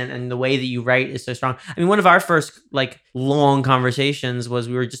consistent, and the way that you write is so strong. I mean, one of our first like long conversations was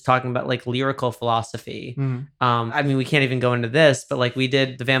we were just talking about like lyrical philosophy. I mean, we can't even go into this, but like we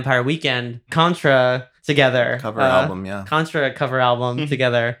did the Vampire Weekend Contra together. Cover album, yeah. Contra cover album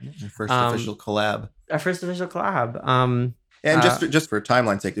together. Your first Um, official collab. Our first official collab. And just for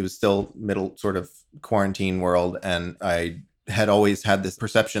timeline's sake, it was still middle sort of quarantine world, and I had always had this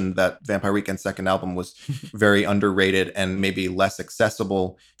perception that Vampire Weekend's second album was very underrated and maybe less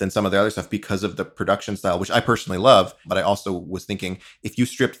accessible than some of the other stuff because of the production style, which I personally love. But I also was thinking, if you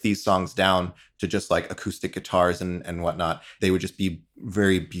stripped these songs down to just like acoustic guitars and whatnot, they would just be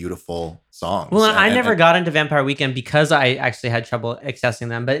very beautiful songs. Well, I And- never and- got into Vampire Weekend because I actually had trouble accessing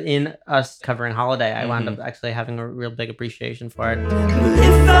them. But in us covering Holiday, I wound up actually having a real big appreciation for it.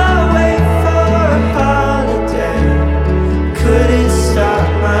 If I wait for a holiday, could it stop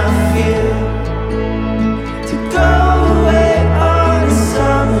my fear to go away on a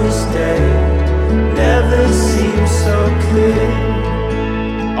summer's day? Never seems so clear.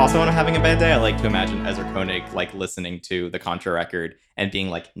 also, when I'm having a bad day, I like to imagine Ezra Koenig like listening to the Contra record and being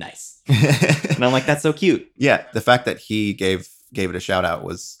like, nice. And I'm like, that's so cute. Yeah, the fact that he gave it a shout out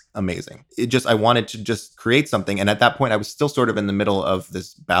was amazing. I wanted to just create something. And at that point, I was still sort of in the middle of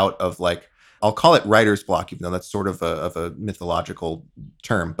this bout of like, I'll call it writer's block, even though that's sort of a mythological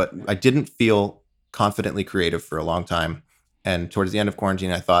term. But I didn't feel confidently creative for a long time. And towards the end of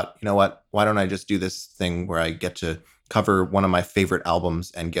quarantine, I thought, you know what? Why don't I just do this thing where I get to cover one of my favorite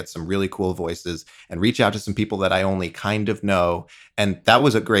albums and get some really cool voices and reach out to some people that I only kind of know. And that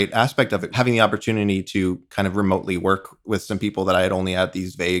was a great aspect of it, having the opportunity to kind of remotely work with some people that I had only had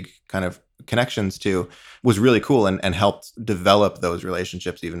these vague kind of connections to was really cool and helped develop those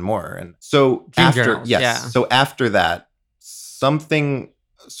relationships even more. And so Dream Journals, yeah. So after that, something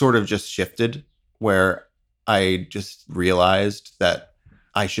sort of just shifted where I just realized that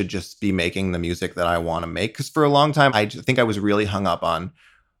I should just be making the music that I want to make. Because for a long time, I think I was really hung up on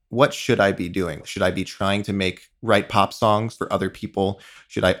what should I be doing? Should I be trying to write pop songs for other people?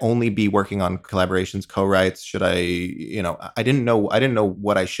 Should I only be working on collaborations, co-writes? Should I, I didn't know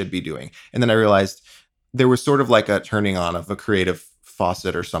what I should be doing. And then I realized there was sort of like a turning on of a creative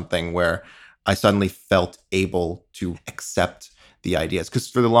faucet or something where I suddenly felt able to accept the ideas. Because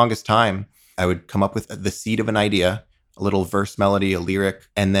for the longest time, I would come up with the seed of an idea, a little verse melody, a lyric,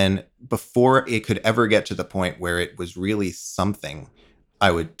 and then before it could ever get to the point where it was really something,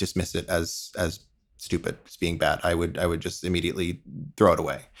 I would dismiss it as stupid, as being bad. I would just immediately throw it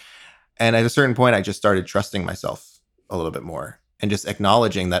away. And at a certain point, I just started trusting myself a little bit more and just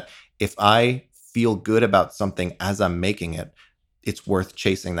acknowledging that if I feel good about something as I'm making it, it's worth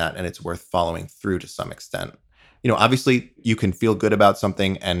chasing that and it's worth following through to some extent. Obviously you can feel good about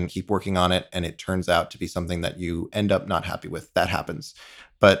something and keep working on it, and it turns out to be something that you end up not happy with. That happens.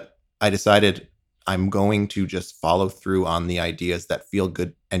 But I decided I'm going to just follow through on the ideas that feel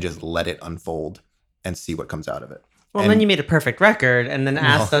good and just let it unfold and see what comes out of it. Well, then you made a perfect record and then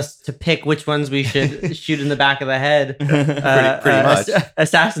asked us to pick which ones we should shoot in the back of the head. Pretty much.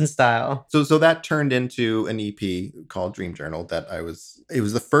 Assassin style. So that turned into an EP called Dream Journal it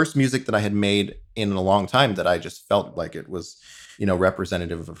was the first music that I had made in a long time that I just felt like it was,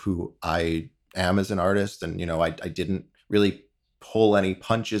 representative of who I am as an artist. And, I didn't really pull any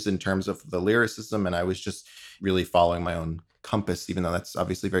punches in terms of the lyricism. And I was just really following my own compass, even though that's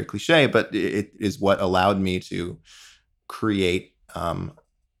obviously very cliche, but it is what allowed me to create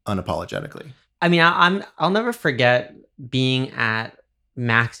unapologetically. I mean, I'll never forget being at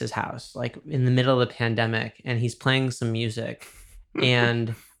Max's house, like in the middle of the pandemic, and he's playing some music,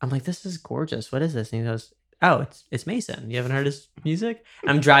 and I'm like, "This is gorgeous. What is this?" And he goes, "Oh, it's Mason. You haven't heard his music?"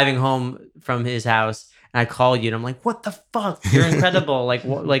 And I'm driving home from his house. And I call you and I'm like, what the fuck? You're incredible. And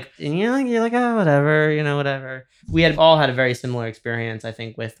you're like, oh, whatever, whatever. We had all had a very similar experience, I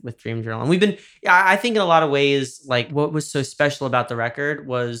think, with Dream Journal. And I think in a lot of ways, like what was so special about the record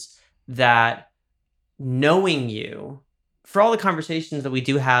was that knowing you, for all the conversations that we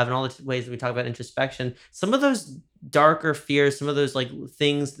do have and all the ways that we talk about introspection, some of those darker fears, some of those like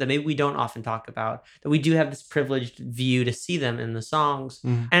things that maybe we don't often talk about, that we do have this privileged view to see them in the songs.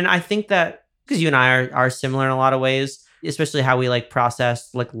 Mm. And I think that because you and I are similar in a lot of ways, especially how we like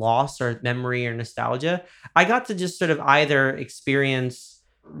process like loss or memory or nostalgia. I got to just sort of either experience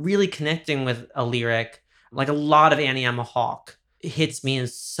really connecting with a lyric, like a lot of Annie I'm a Hawk hits me in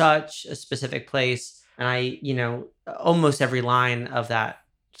such a specific place. And I, almost every line of that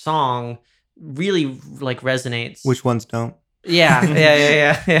song really like resonates. Which ones don't?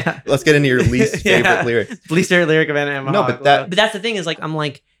 Yeah. Let's get into your least favorite lyric. Least favorite lyric of Annie I'm a Hawk. But that's the thing is like, I'm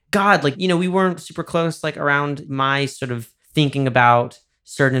like, God, like, we weren't super close, like around my sort of thinking about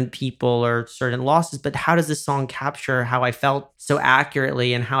certain people or certain losses, but how does this song capture how I felt so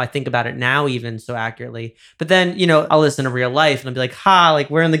accurately and how I think about it now even so accurately? But then, I'll listen to Real Life and I'll be like, like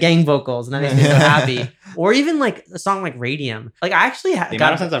we're in the gang vocals and that makes me so happy. Or even like a song like Radium. Like I actually the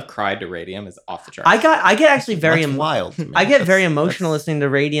amount of times I've cried to Radium is off the charts. I get actually very wild. I get very emotional listening to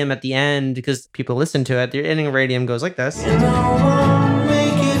Radium at the end because people listen to it. The ending of Radium goes like this.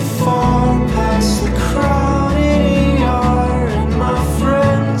 Fall past the crowded yard, and my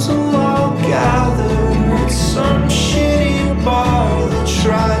friends will all gather at some shitty bar. They'll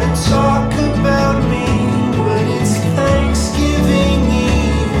try to talk about me, but it's Thanksgiving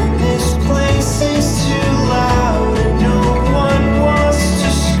Eve, and this place is too loud, and no one wants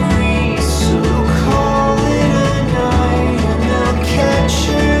to scream. So call it a night, and they'll catch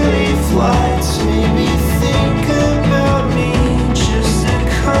early flights. Maybe think about me just a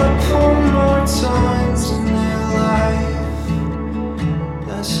couple more times in their life.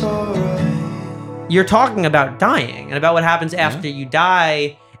 That's alright. You're talking about dying and about what happens after you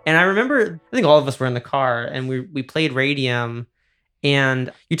die. And I remember, I think all of us were in the car and we played Radium,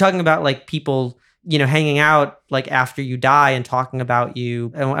 and you're talking about like people, hanging out like after you die and talking about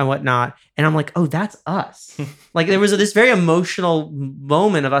you and whatnot. And I'm like, oh, that's us. Like there was this very emotional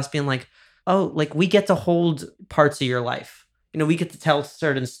moment of us being like, oh, like we get to hold parts of your life. We get to tell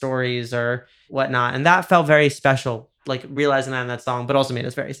certain stories or whatnot. And that felt very special, like realizing that in that song, but also made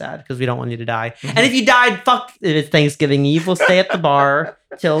us very sad because we don't want you to die. And if you died, fuck, it's Thanksgiving Eve. We'll stay at the bar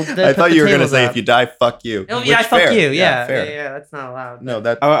till I thought you were going to say, if you die, fuck you. Oh, yeah, fuck fair. you. Yeah, fair. yeah, that's not allowed. No,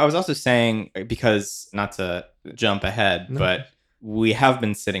 that. I was also saying, because not to jump ahead, No. but we have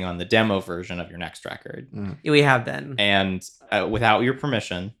been sitting on the demo version of your next record. We have been. And without your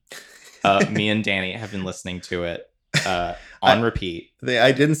permission, me and Danny have been listening to it on repeat.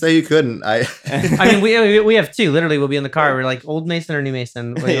 I didn't say you couldn't. I mean, we have two. Literally, we'll be in the car. We're like, Old Mason or New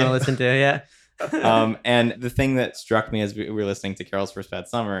Mason? What do you want to listen to? Yeah. And the thing that struck me as we were listening to Carol's First Bad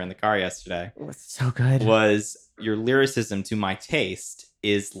Summer in the car yesterday It's so good. was your lyricism, to my taste,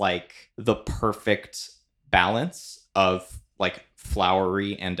 is like the perfect balance of like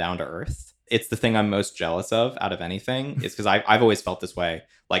flowery and down to earth. It's the thing I'm most jealous of out of anything, is because I've always felt this way.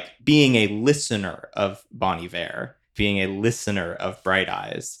 Like being a listener of Bon Iver, being a listener of Bright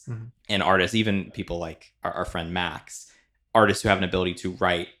Eyes, and artists, even people like our friend Max, artists who have an ability to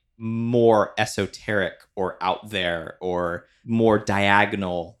write more esoteric or out there or more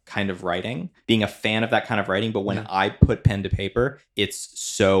diagonal kind of writing, being a fan of that kind of writing. But when I put pen to paper, it's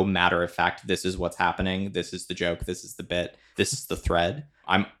so matter of fact. This is what's happening. This is the joke. This is the bit. This is the thread.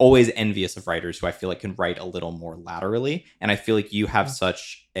 I'm always envious of writers who I feel like can write a little more laterally. And I feel like you have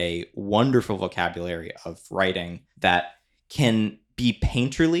such a wonderful vocabulary of writing that can be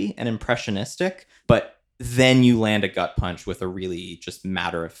painterly and impressionistic, but then you land a gut punch with a really just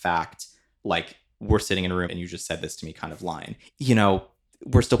matter of fact, like, we're sitting in a room and you just said this to me kind of line.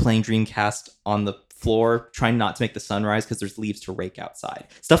 We're still playing Dreamcast on the floor, trying not to make the sun rise because there's leaves to rake outside.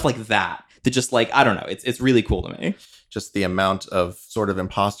 Stuff like that. That just like, I don't know. It's really cool to me. Just the amount of sort of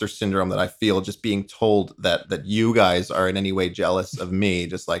imposter syndrome that I feel just being told that you guys are in any way jealous of me.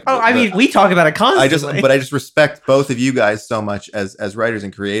 Just like, we talk about it constantly. I just respect both of you guys so much as writers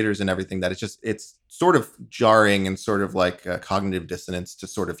and creators and everything, that it's sort of jarring and sort of like a cognitive dissonance to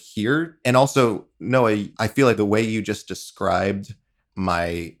sort of hear. And also, Noah, I feel like the way you just described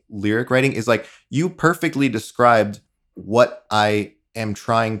my lyric writing is like, you perfectly described what I am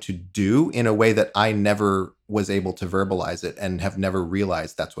trying to do in a way that I never was able to verbalize it and have never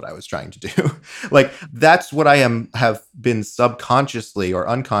realized that's what I was trying to do. Like, that's what I have been subconsciously or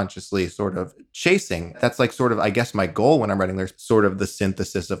unconsciously sort of chasing. That's like sort of, I guess, my goal when I'm writing lyrics, sort of the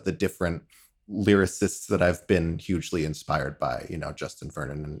synthesis of the different lyricists that I've been hugely inspired by, Justin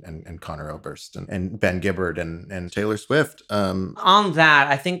Vernon and Conor Oberst and Ben Gibbard and Taylor Swift. On that,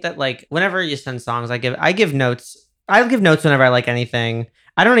 I think that like whenever you send songs, I give notes. I give notes whenever I like anything.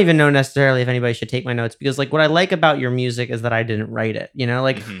 I don't even know necessarily if anybody should take my notes, because like what I like about your music is that I didn't write it.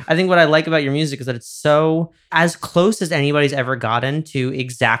 I think what I like about your music is that it's so as close as anybody's ever gotten to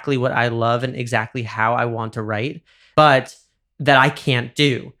exactly what I love and exactly how I want to write, but that I can't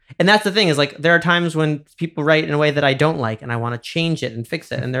do. And that's the thing, is like there are times when people write in a way that I don't like and I want to change it and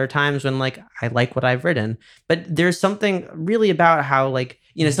fix it. And there are times when like I like what I've written. But there's something really about how like,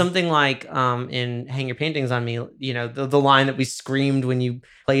 something like in Hang Your Paintings on Me, the line that we screamed when you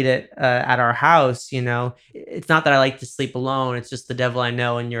played it at our house, it's not that I like to sleep alone. It's just the devil I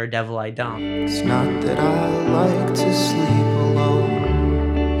know and you're a devil I don't. It's not that I like to sleep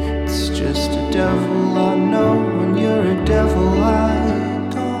alone. It's just a devil I know and you're a devil I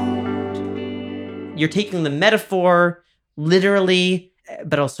don't. You're taking the metaphor literally,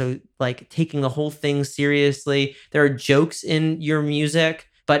 but also like taking the whole thing seriously. There are jokes in your music,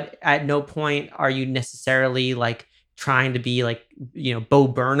 but at no point are you necessarily like trying to be like, Bo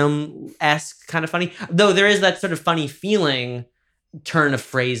Burnham-esque kind of funny. Though there is that sort of funny feeling turn of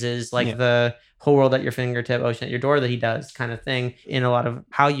phrases, like the whole world at your fingertip, ocean at your door, that he does kind of thing in a lot of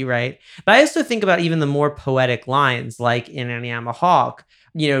how you write. But I also think about even the more poetic lines, like in Annie I'm a Hawk.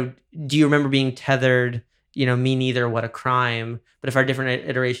 Do you remember being tethered? Me neither, what a crime. But if our different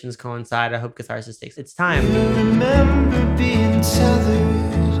iterations coincide, I hope catharsis takes its time. Remember being tethered.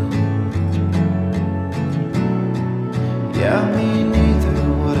 Yeah, me neither,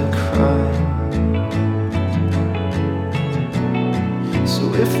 what a crime.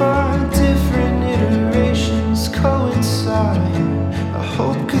 So if our different iterations coincide, I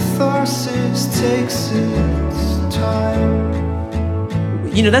hope catharsis takes its time.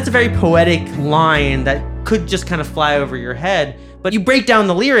 That's a very poetic line that could just kind of fly over your head, but you break down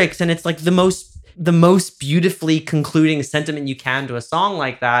the lyrics and it's like the most the most beautifully concluding sentiment you can to a song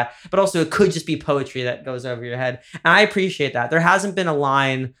like that, but also it could just be poetry that goes over your head. And I appreciate that. There hasn't been a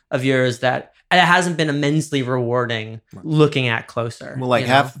line of yours that it hasn't been immensely rewarding looking at closer. Well, like you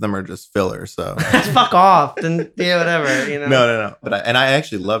know? half of them are just filler. So Fuck off. Then yeah, whatever. You know. no. But I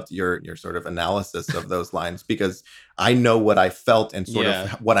actually loved your sort of analysis of those lines because I know what I felt and sort of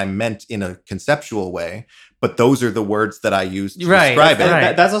what I meant in a conceptual way. But those are the words that I use to describe it.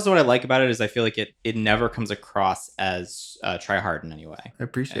 Right. That's also what I like about it is I feel like it never comes across as try hard in any way. I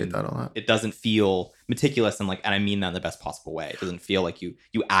appreciate And that a lot. It doesn't feel meticulous and I mean that in the best possible way. It doesn't feel like you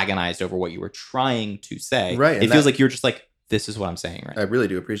agonized over what you were trying to say. Right, and It feels like you're just like, this is what I'm saying, right? I really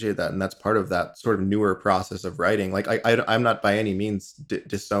do appreciate that, and that's part of that sort of newer process of writing. Like I'm not by any means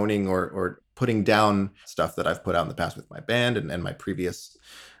disowning or putting down stuff that I've put out in the past with my band and my previous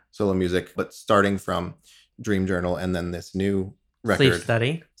solo music, but starting from Dream Journal and then this new record,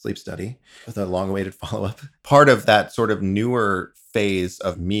 Sleep Study, with a long-awaited follow-up. Part of that sort of newer phase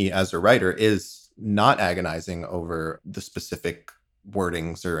of me as a writer is not agonizing over the specific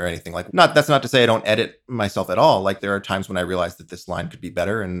wordings or anything. That's not to say I don't edit myself at all. Like there are times when I realize that this line could be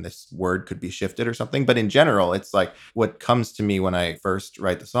better and this word could be shifted or something. But in general, it's like what comes to me when I first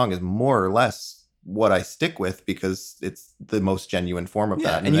write the song is more or less what I stick with because it's the most genuine form of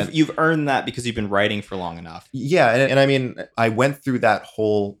that. And you've earned that because you've been writing for long enough. Yeah. And I mean, I went through that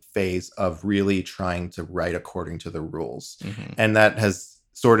whole phase of really trying to write according to the rules. Mm-hmm. And that has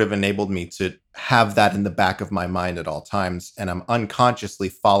sort of enabled me to have that in the back of my mind at all times. And I'm unconsciously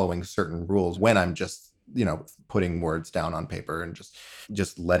following certain rules when I'm just, putting words down on paper and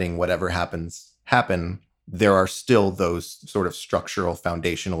just letting whatever happens happen. There are still those sort of structural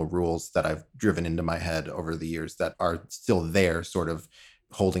foundational rules that I've driven into my head over the years that are still there, sort of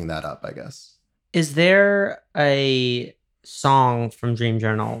holding that up, I guess. Is there a song from Dream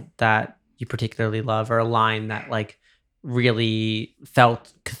Journal that you particularly love or a line that really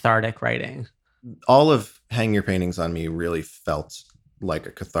felt cathartic writing? All of Hang Your Paintings on Me really felt like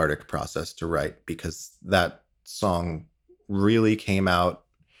a cathartic process to write because that song really came out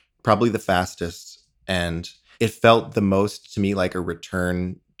probably the fastest. And it felt the most to me like a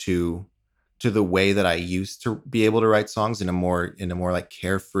return to the way that I used to be able to write songs in a more like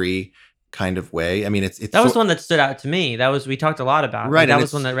carefree kind of way. I mean, it's that was the one that stood out to me. We talked a lot about. Right, that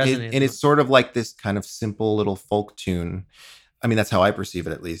was one that resonated. And it's sort of like this kind of simple little folk tune. I mean, that's how I perceive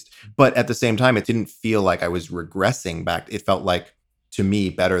it, at least. But at the same time, it didn't feel like I was regressing back. It felt like, to me,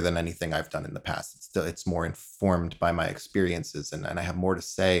 better than anything I've done in the past. It's more informed by my experiences and I have more to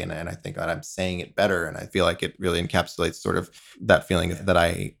say. And I think that I'm saying it better. And I feel like it really encapsulates sort of that feeling that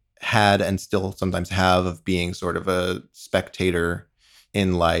I had and still sometimes have of being sort of a spectator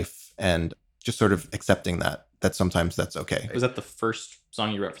in life and just sort of accepting that sometimes that's okay. Was that the first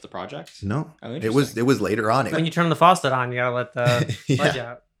song you wrote for the project? No, Oh, it was later on. When you turn the faucet on, you gotta let the sludge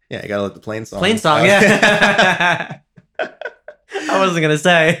out. Yeah, you gotta let the plain song. Yeah. I wasn't gonna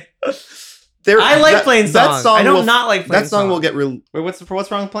say. I like plain songs. That song I don't not like plain songs. That song will get real. Wait, what's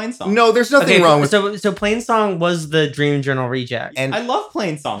wrong with Plain Song? No, there's nothing wrong with. So Plain Song was the Dream Journal reject. And I love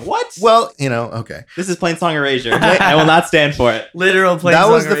Plain Song. What? Well, okay. This is Plain Song erasure. I will not stand for it. Literal Plain That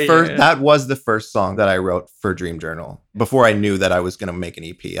Song. was the first. That was the first song that I wrote for Dream Journal. Before I knew that I was going to make an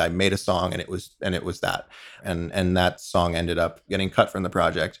EP, I made a song, and it was that, and that song ended up getting cut from the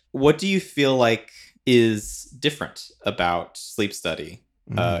project. What do you feel like is different about Sleep Study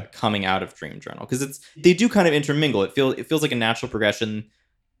coming out of Dream Journal? Because they do kind of intermingle. It feels like a natural progression.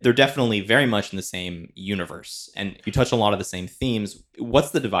 They're definitely very much in the same universe, and you touch on a lot of the same themes.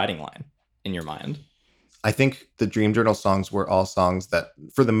 What's the dividing line in your mind? I think the Dream Journal songs were all songs that,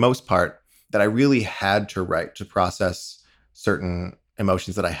 for the most part, that I really had to write to process certain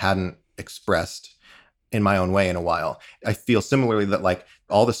emotions that I hadn't expressed in my own way in a while. I feel similarly that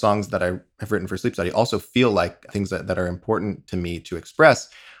all the songs that I have written for Sleep Study also feel like things that are important to me to express,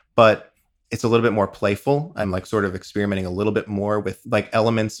 but it's a little bit more playful. I'm sort of experimenting a little bit more with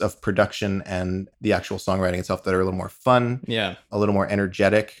elements of production and the actual songwriting itself that are a little more fun, Yeah. a little more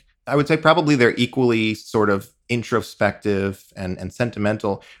energetic. I would say probably they're equally sort of introspective and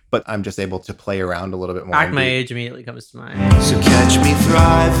sentimental, but I'm just able to play around a little bit more. Act My Age immediately comes to mind. So catch me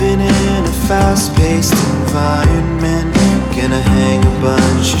thriving in a fast-paced environment. Gonna hang a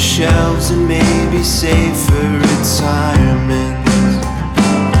bunch of shelves and maybe save for retirement.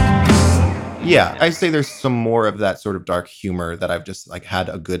 Yeah, I say there's some more of that sort of dark humor that I've just had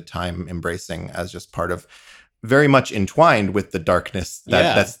a good time embracing as just part of, very much entwined with the darkness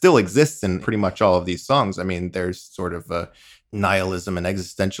that still exists in pretty much all of these songs. I mean, there's sort of a nihilism and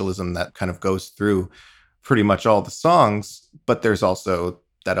existentialism that kind of goes through pretty much all the songs, but there's also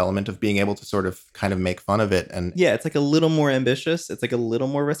that element of being able to sort of kind of make fun of it. And Yeah, it's like a little more ambitious. It's like a little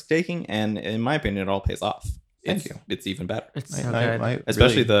more risk taking, and in my opinion, it all pays off. Thank you. It's even better. It's I- so I- good. I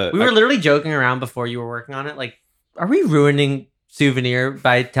Especially really- We were literally joking around before you were working on it. Like, are we ruining Souvenir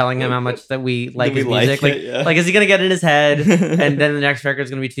by telling him how much that we like we his like music? it, yeah. Like, is he gonna get in his head, and then the next record is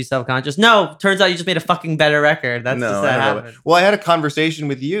gonna be too self-conscious? No, turns out you just made a fucking better record. That's just I that don't know. happened. Well, I had a conversation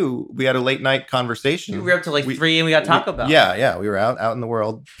with you. We had a late night conversation. We were up to like 3 and we got Taco Bell. Yeah, we were out in the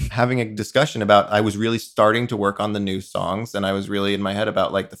world having a discussion about. I was really starting to work on the new songs, and I was really in my head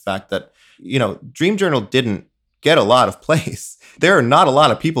about like the fact that Dream Journal didn't get a lot of plays. There are not a lot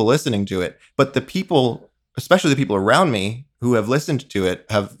of people listening to it, but the people, especially the people around me who have listened to it,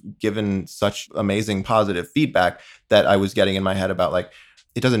 have given such amazing positive feedback that I was getting in my head about like,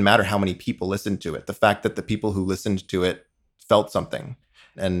 it doesn't matter how many people listened to it. The fact that the people who listened to it felt something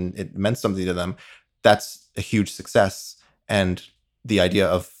and it meant something to them, that's a huge success. And the idea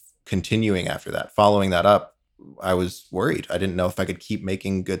of continuing after that, following that up, I was worried. I didn't know if I could keep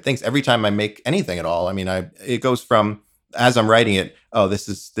making good things. Every time I make anything at all, I mean, it goes from, as I'm writing it, oh, this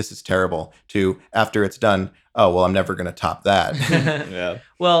is terrible, to after it's done, oh, well, I'm never going to top that. Yeah.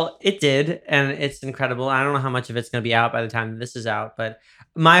 Well, it did, and it's incredible. I don't know how much of it's going to be out by the time this is out, but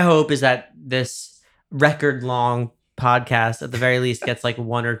my hope is that this record-long podcast, at the very least, gets like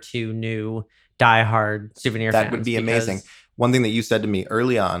 1 or 2 new diehard Souvenir fans. That would be because- amazing. One thing that you said to me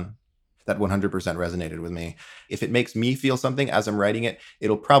early on that 100% resonated with me. If it makes me feel something as I'm writing it,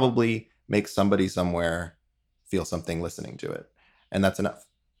 it'll probably make somebody somewhere feel something listening to it. And that's enough.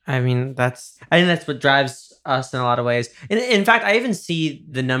 I think that's what drives us in a lot of ways. In fact, I even see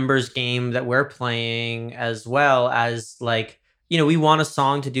the numbers game that we're playing as well as like, we want a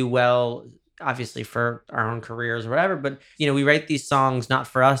song to do well, obviously for our own careers or whatever, but we write these songs not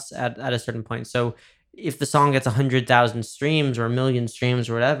for us at a certain point. So if the song gets 100,000 streams or 1 million streams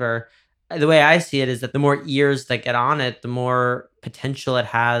or whatever, the way I see it is that the more ears that get on it, the more potential it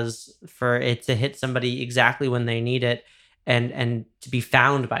has for it to hit somebody exactly when they need it and to be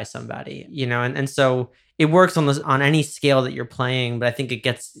found by somebody, and so it works on any scale that you're playing, but I think it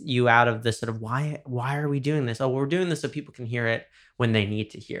gets you out of this sort of why are we doing this? Oh, we're doing this so people can hear it when they need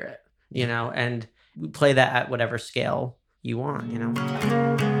to hear it, and we play that at whatever scale you want,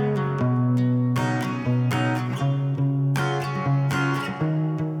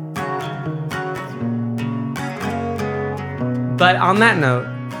 But on that note,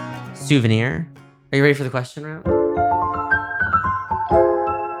 Souvenir, are you ready for the question round?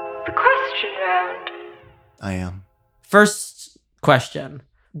 The question round. I am. First question.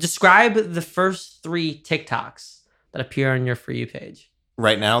 Describe the first 3 TikToks that appear on your For You page.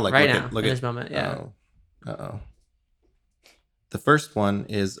 Right now? Like Right look now, at, look in at this moment, yeah. Uh-oh. The first one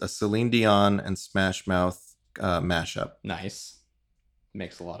is a Celine Dion and Smash Mouth mashup. Nice.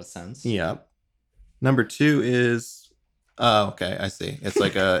 Makes a lot of sense. Yep. Number 2 is okay, I see. It's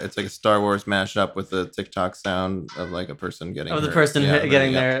like a Star Wars mashup with the TikTok sound of like a person getting The hurt. person Yeah,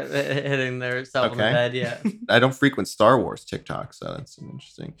 getting yeah. hitting their self in the Okay. bed, yeah. I don't frequent Star Wars TikTok, so that's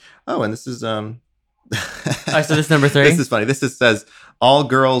interesting. Oh, and this is So this is number 3? This is funny. This says all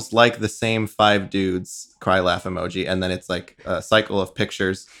girls like the same 5 dudes, cry laugh emoji, and then it's like a cycle of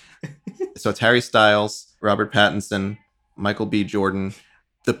pictures. So it's Harry Styles, Robert Pattinson, Michael B. Jordan,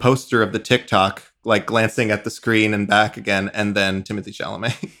 the poster of the TikTok, like glancing at the screen and back again, and then Timothy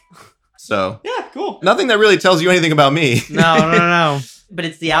Chalamet. So Yeah, cool. nothing that really tells you anything about me. No. But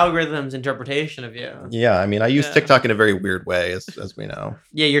it's the algorithm's interpretation of you. Yeah, I mean, I use Yeah. TikTok in a very weird way, as we know.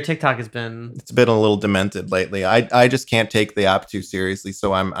 Yeah, your TikTok has been... It's been a little demented lately. I just can't take the app too seriously,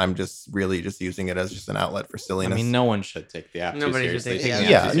 so I'm just really just using it as just an outlet for I silliness. mean, no one should take the app Nobody too should seriously. take the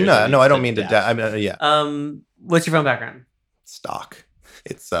Taking app app yeah, too no, seriously I don't is mean to. death. I mean, yeah, What's your phone background? stock.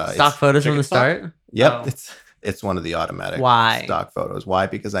 It's Stock photos from the chicken stock? start? Yep, Oh. it's one of the automatic Why? stock photos. Why?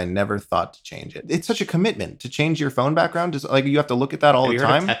 Because I never thought to change it. It's such a commitment to change your phone background. Just like you have to look at that all Have the you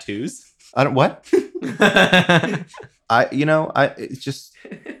heard of time. tattoos? I don't what. It's just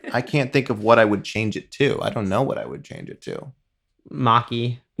I can't think of what I would change it to. I don't know what I would change it to.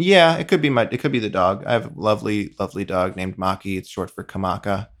 Maki. Yeah, it could be the dog. I have a lovely dog named Maki. It's short for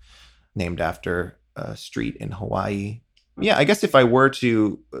Kamaka, named after a street in Hawaii. Yeah, I guess if I were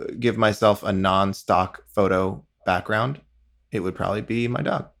to give myself a non-stock photo background, it would probably be my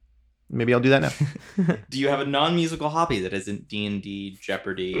dog. Maybe I'll do that now. Do you have a non-musical hobby that isn't D&D,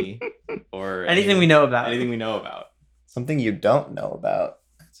 Jeopardy, or Anything we know about. Anything we know about? Something you don't know about.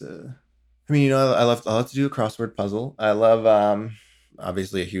 I mean, I love to do a crossword puzzle. I love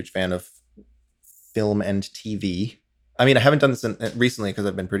obviously a huge fan of film and TV. I mean, I haven't done this recently because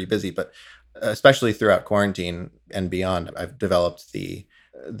I've been pretty busy, but especially throughout quarantine and beyond, I've developed the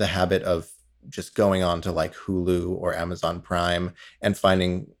the habit of just going on to like Hulu or Amazon Prime and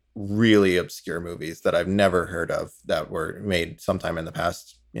finding really obscure movies that I've never heard of that were made sometime in the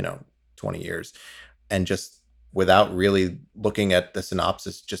past, 20 years. And just without really looking at the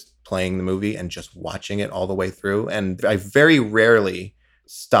synopsis, just playing the movie and just watching it all the way through. And I very rarely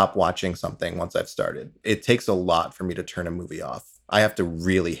stop watching something once I've started. It takes a lot for me to turn a movie off. I have to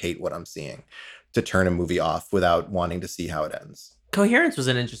really hate what I'm seeing to turn a movie off without wanting to see how it ends. Coherence was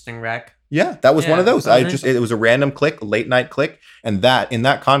an interesting rec. Yeah, that was one of those. that was It was a random click, late night click. And that, in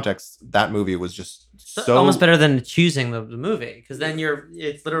that context, that movie was just so almost better than choosing the movie, because then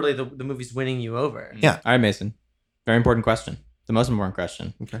it's literally the movie's winning you over. Yeah. All right, Mason. Very important question. The most important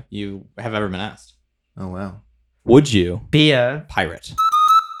question Okay. you have ever been asked. Oh, wow. Would you Be a pirate?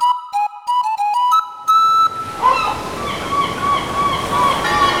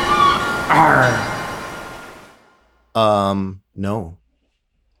 No.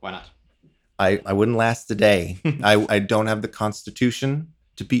 Why not? I wouldn't last a day. I don't have the constitution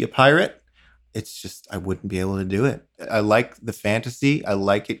to be a pirate. It's just I wouldn't be able to do it. I like the fantasy. I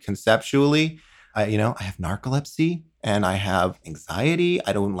like it conceptually. I have narcolepsy and I have anxiety.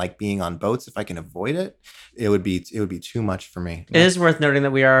 I don't like being on boats if I can avoid it. It would be too much for me. It is worth noting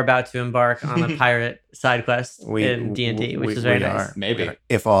that we are about to embark on a pirate side quest in D&D, which is very nice. Maybe.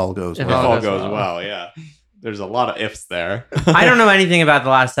 If all goes If If well. all all goes goes well. well, yeah. There's a lot of ifs there. I don't know anything about the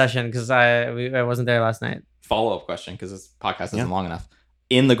last session because I wasn't there last night. Follow-up question, because this podcast isn't Yeah. long enough.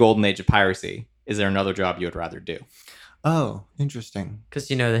 In the golden age of piracy, is there another job you would rather do? Oh, interesting. Because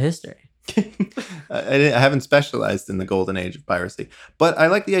you know the history. I haven't specialized in the golden age of piracy, but I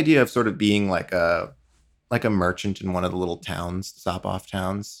like the idea of sort of being like a merchant in one of the little towns, stop-off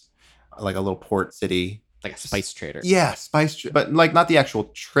towns, like a little port city. Like a spice trader. Yeah, but like not the actual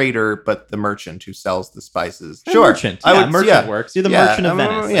trader, but the merchant who sells the spices. A Sure, merchant. Yeah, merchant works. You're the Yeah, merchant of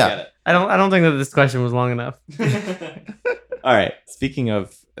Venice. yeah. I get I don't think that this question was long enough. it. All right. Speaking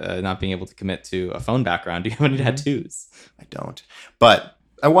of not being able to commit to a phone background, do you have any tattoos? I don't, but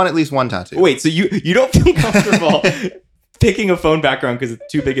I want at least one tattoo. Wait, so you don't feel comfortable picking a phone background because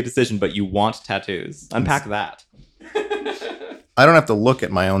it's too big a decision, but you want tattoos? Unpack that. I don't have to look at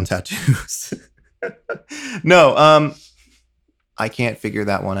my own tattoos. No, I can't figure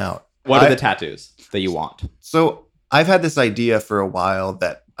that one out. What are I- the tattoos that you want? So I've had this idea for a while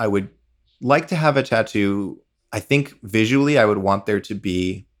that I would like to have a tattoo. I think visually I would want there to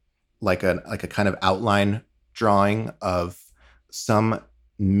be like a kind of outline drawing of some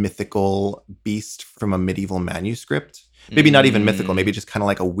mythical beast from a medieval manuscript. Maybe not even mythical, maybe just kind of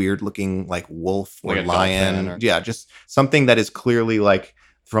like a weird looking like wolf or Like a lion. dolphin or- Yeah, just something that is clearly like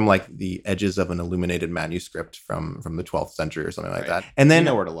from like the edges of an illuminated manuscript from the 12th century or something like Right. that. And Then then you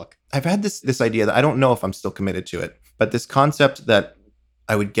know where to look. I've had this idea that I don't know if I'm still committed to it, but this concept that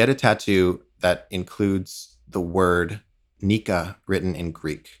I would get a tattoo that includes the word Nika written in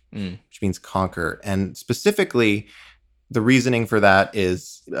Greek, which means conquer. And specifically, the reasoning for that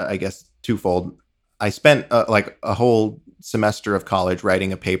is, I guess, twofold. I spent like a whole semester of college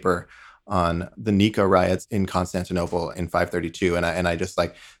writing a paper on the Nika riots in Constantinople in 532, and I just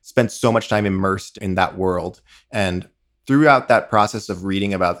like spent so much time immersed in that world. And throughout that process of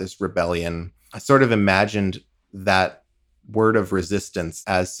reading about this rebellion, I sort of imagined that word of resistance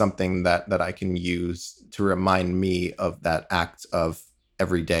as something that I can use to remind me of that act of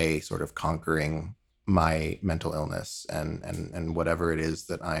everyday sort of conquering my mental illness and whatever it is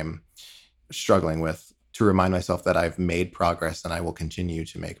that I'm struggling with, to remind myself that I've made progress and I will continue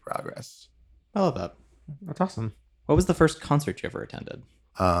to make progress. I love that. That's awesome. What was the first concert you ever attended?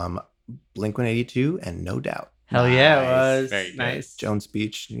 Blink-182 and No Doubt. Hell yeah, Nice. it was Very good. nice. Jones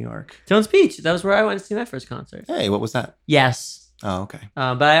Beach, New York. Jones Beach. That was where I went to see my first concert. Hey, what was that? Yes, Oh, okay.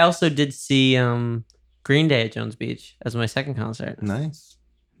 but I also did see Green Day at Jones Beach as my second concert. Nice.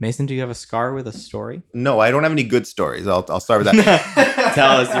 Mason, do you have a scar with a story? No, I don't have any good stories. I'll start with that.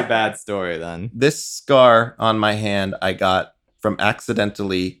 Tell us your bad story then. This scar on my hand I got from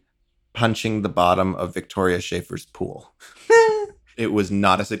accidentally punching the bottom of Victoria Schaefer's pool. It was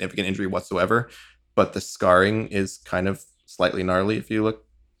not a significant injury whatsoever, but the scarring is kind of slightly gnarly if you look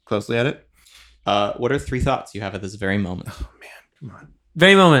closely at it. What are 3 thoughts you have at this very moment? Oh man, come on.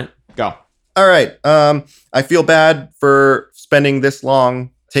 Very moment. Go. All right. I feel bad for spending this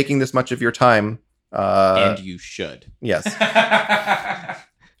long, taking this much of your time. And you should. Yes.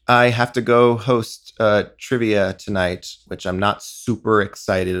 I have to go host trivia tonight, which I'm not super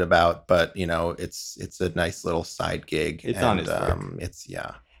excited about, but you know, it's a nice little side gig. It's and, honest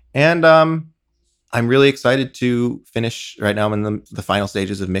work. And I'm really excited to finish. Right now, I'm in the final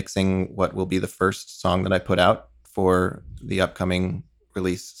stages of mixing what will be the first song that I put out for the upcoming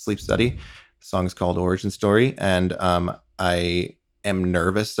release Sleep Study. The song is called Origin Story, and I am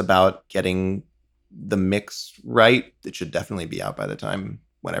nervous about getting the mix right. It should definitely be out by the time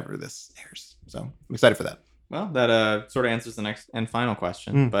whenever this airs. So I'm excited for that. Well, that sort of answers the next and final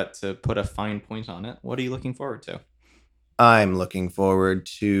question. But to put a fine point on it, what are you looking forward to? I'm looking forward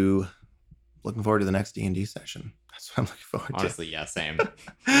to the next D&D session. That's what I'm looking forward to. Honestly, yeah, same.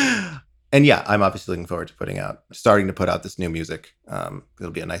 And yeah, I'm obviously looking forward to starting to put out this new music.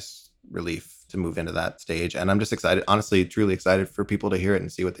 It'll be a nice relief to move into that stage. And I'm just excited, honestly, truly excited for people to hear it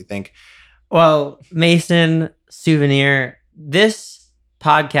and see what they think. Well, Mason, Souvenir, this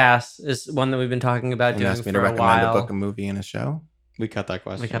podcast is one that we've been talking about And doing asked me for to a recommend a while. book, a movie, and a show. We cut that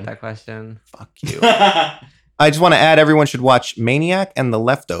question. Fuck you. I just want to add, everyone should watch Maniac and The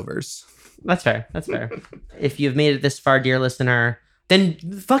Leftovers. That's fair. If you've made it this far, dear listener, then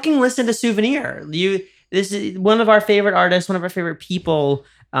fucking listen to Souvenir. This is one of our favorite artists, one of our favorite people.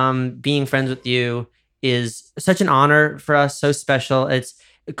 Being friends with you is such an honor for us, so special. It's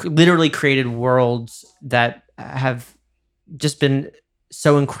literally created worlds that have just been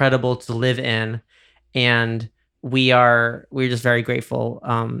so incredible to live in, and we're just very grateful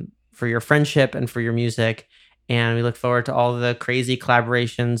for your friendship and for your music, and we look forward to all the crazy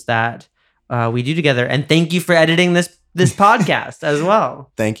collaborations that we do together. And thank you for editing this podcast as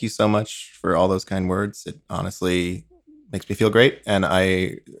well. Thank you so much for all those kind words. It honestly makes me feel great, and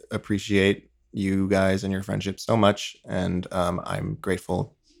I appreciate you guys and your friendship so much. And I'm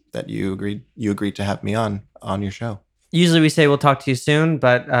grateful that you agreed to have me on your show. Usually we say we'll talk to you soon,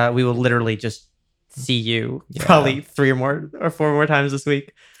 but we will literally just see you probably 3 or 4 more times this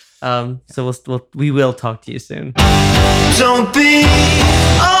week. So we will talk to you soon. Don't be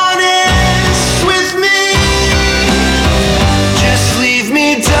honest with me. Just leave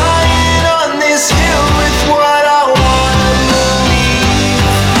me dying on this hill with what I wanna believe.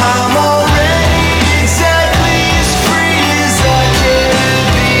 I'm already exactly as free as I can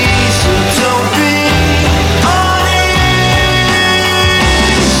be. So don't be honest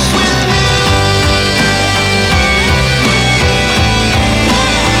with me.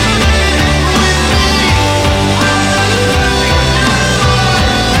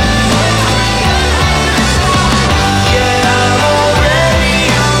 Yeah, I'm already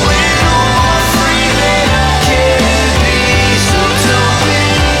a little more free than I can be. So don't be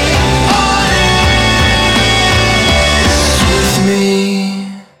honest with me.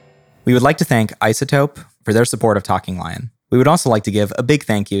 We would like to thank Isotope for their support of Talking Lion. We would also like to give a big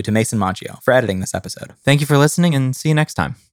thank you to Mason Maggio for editing this episode. Thank you for listening, and see you next time.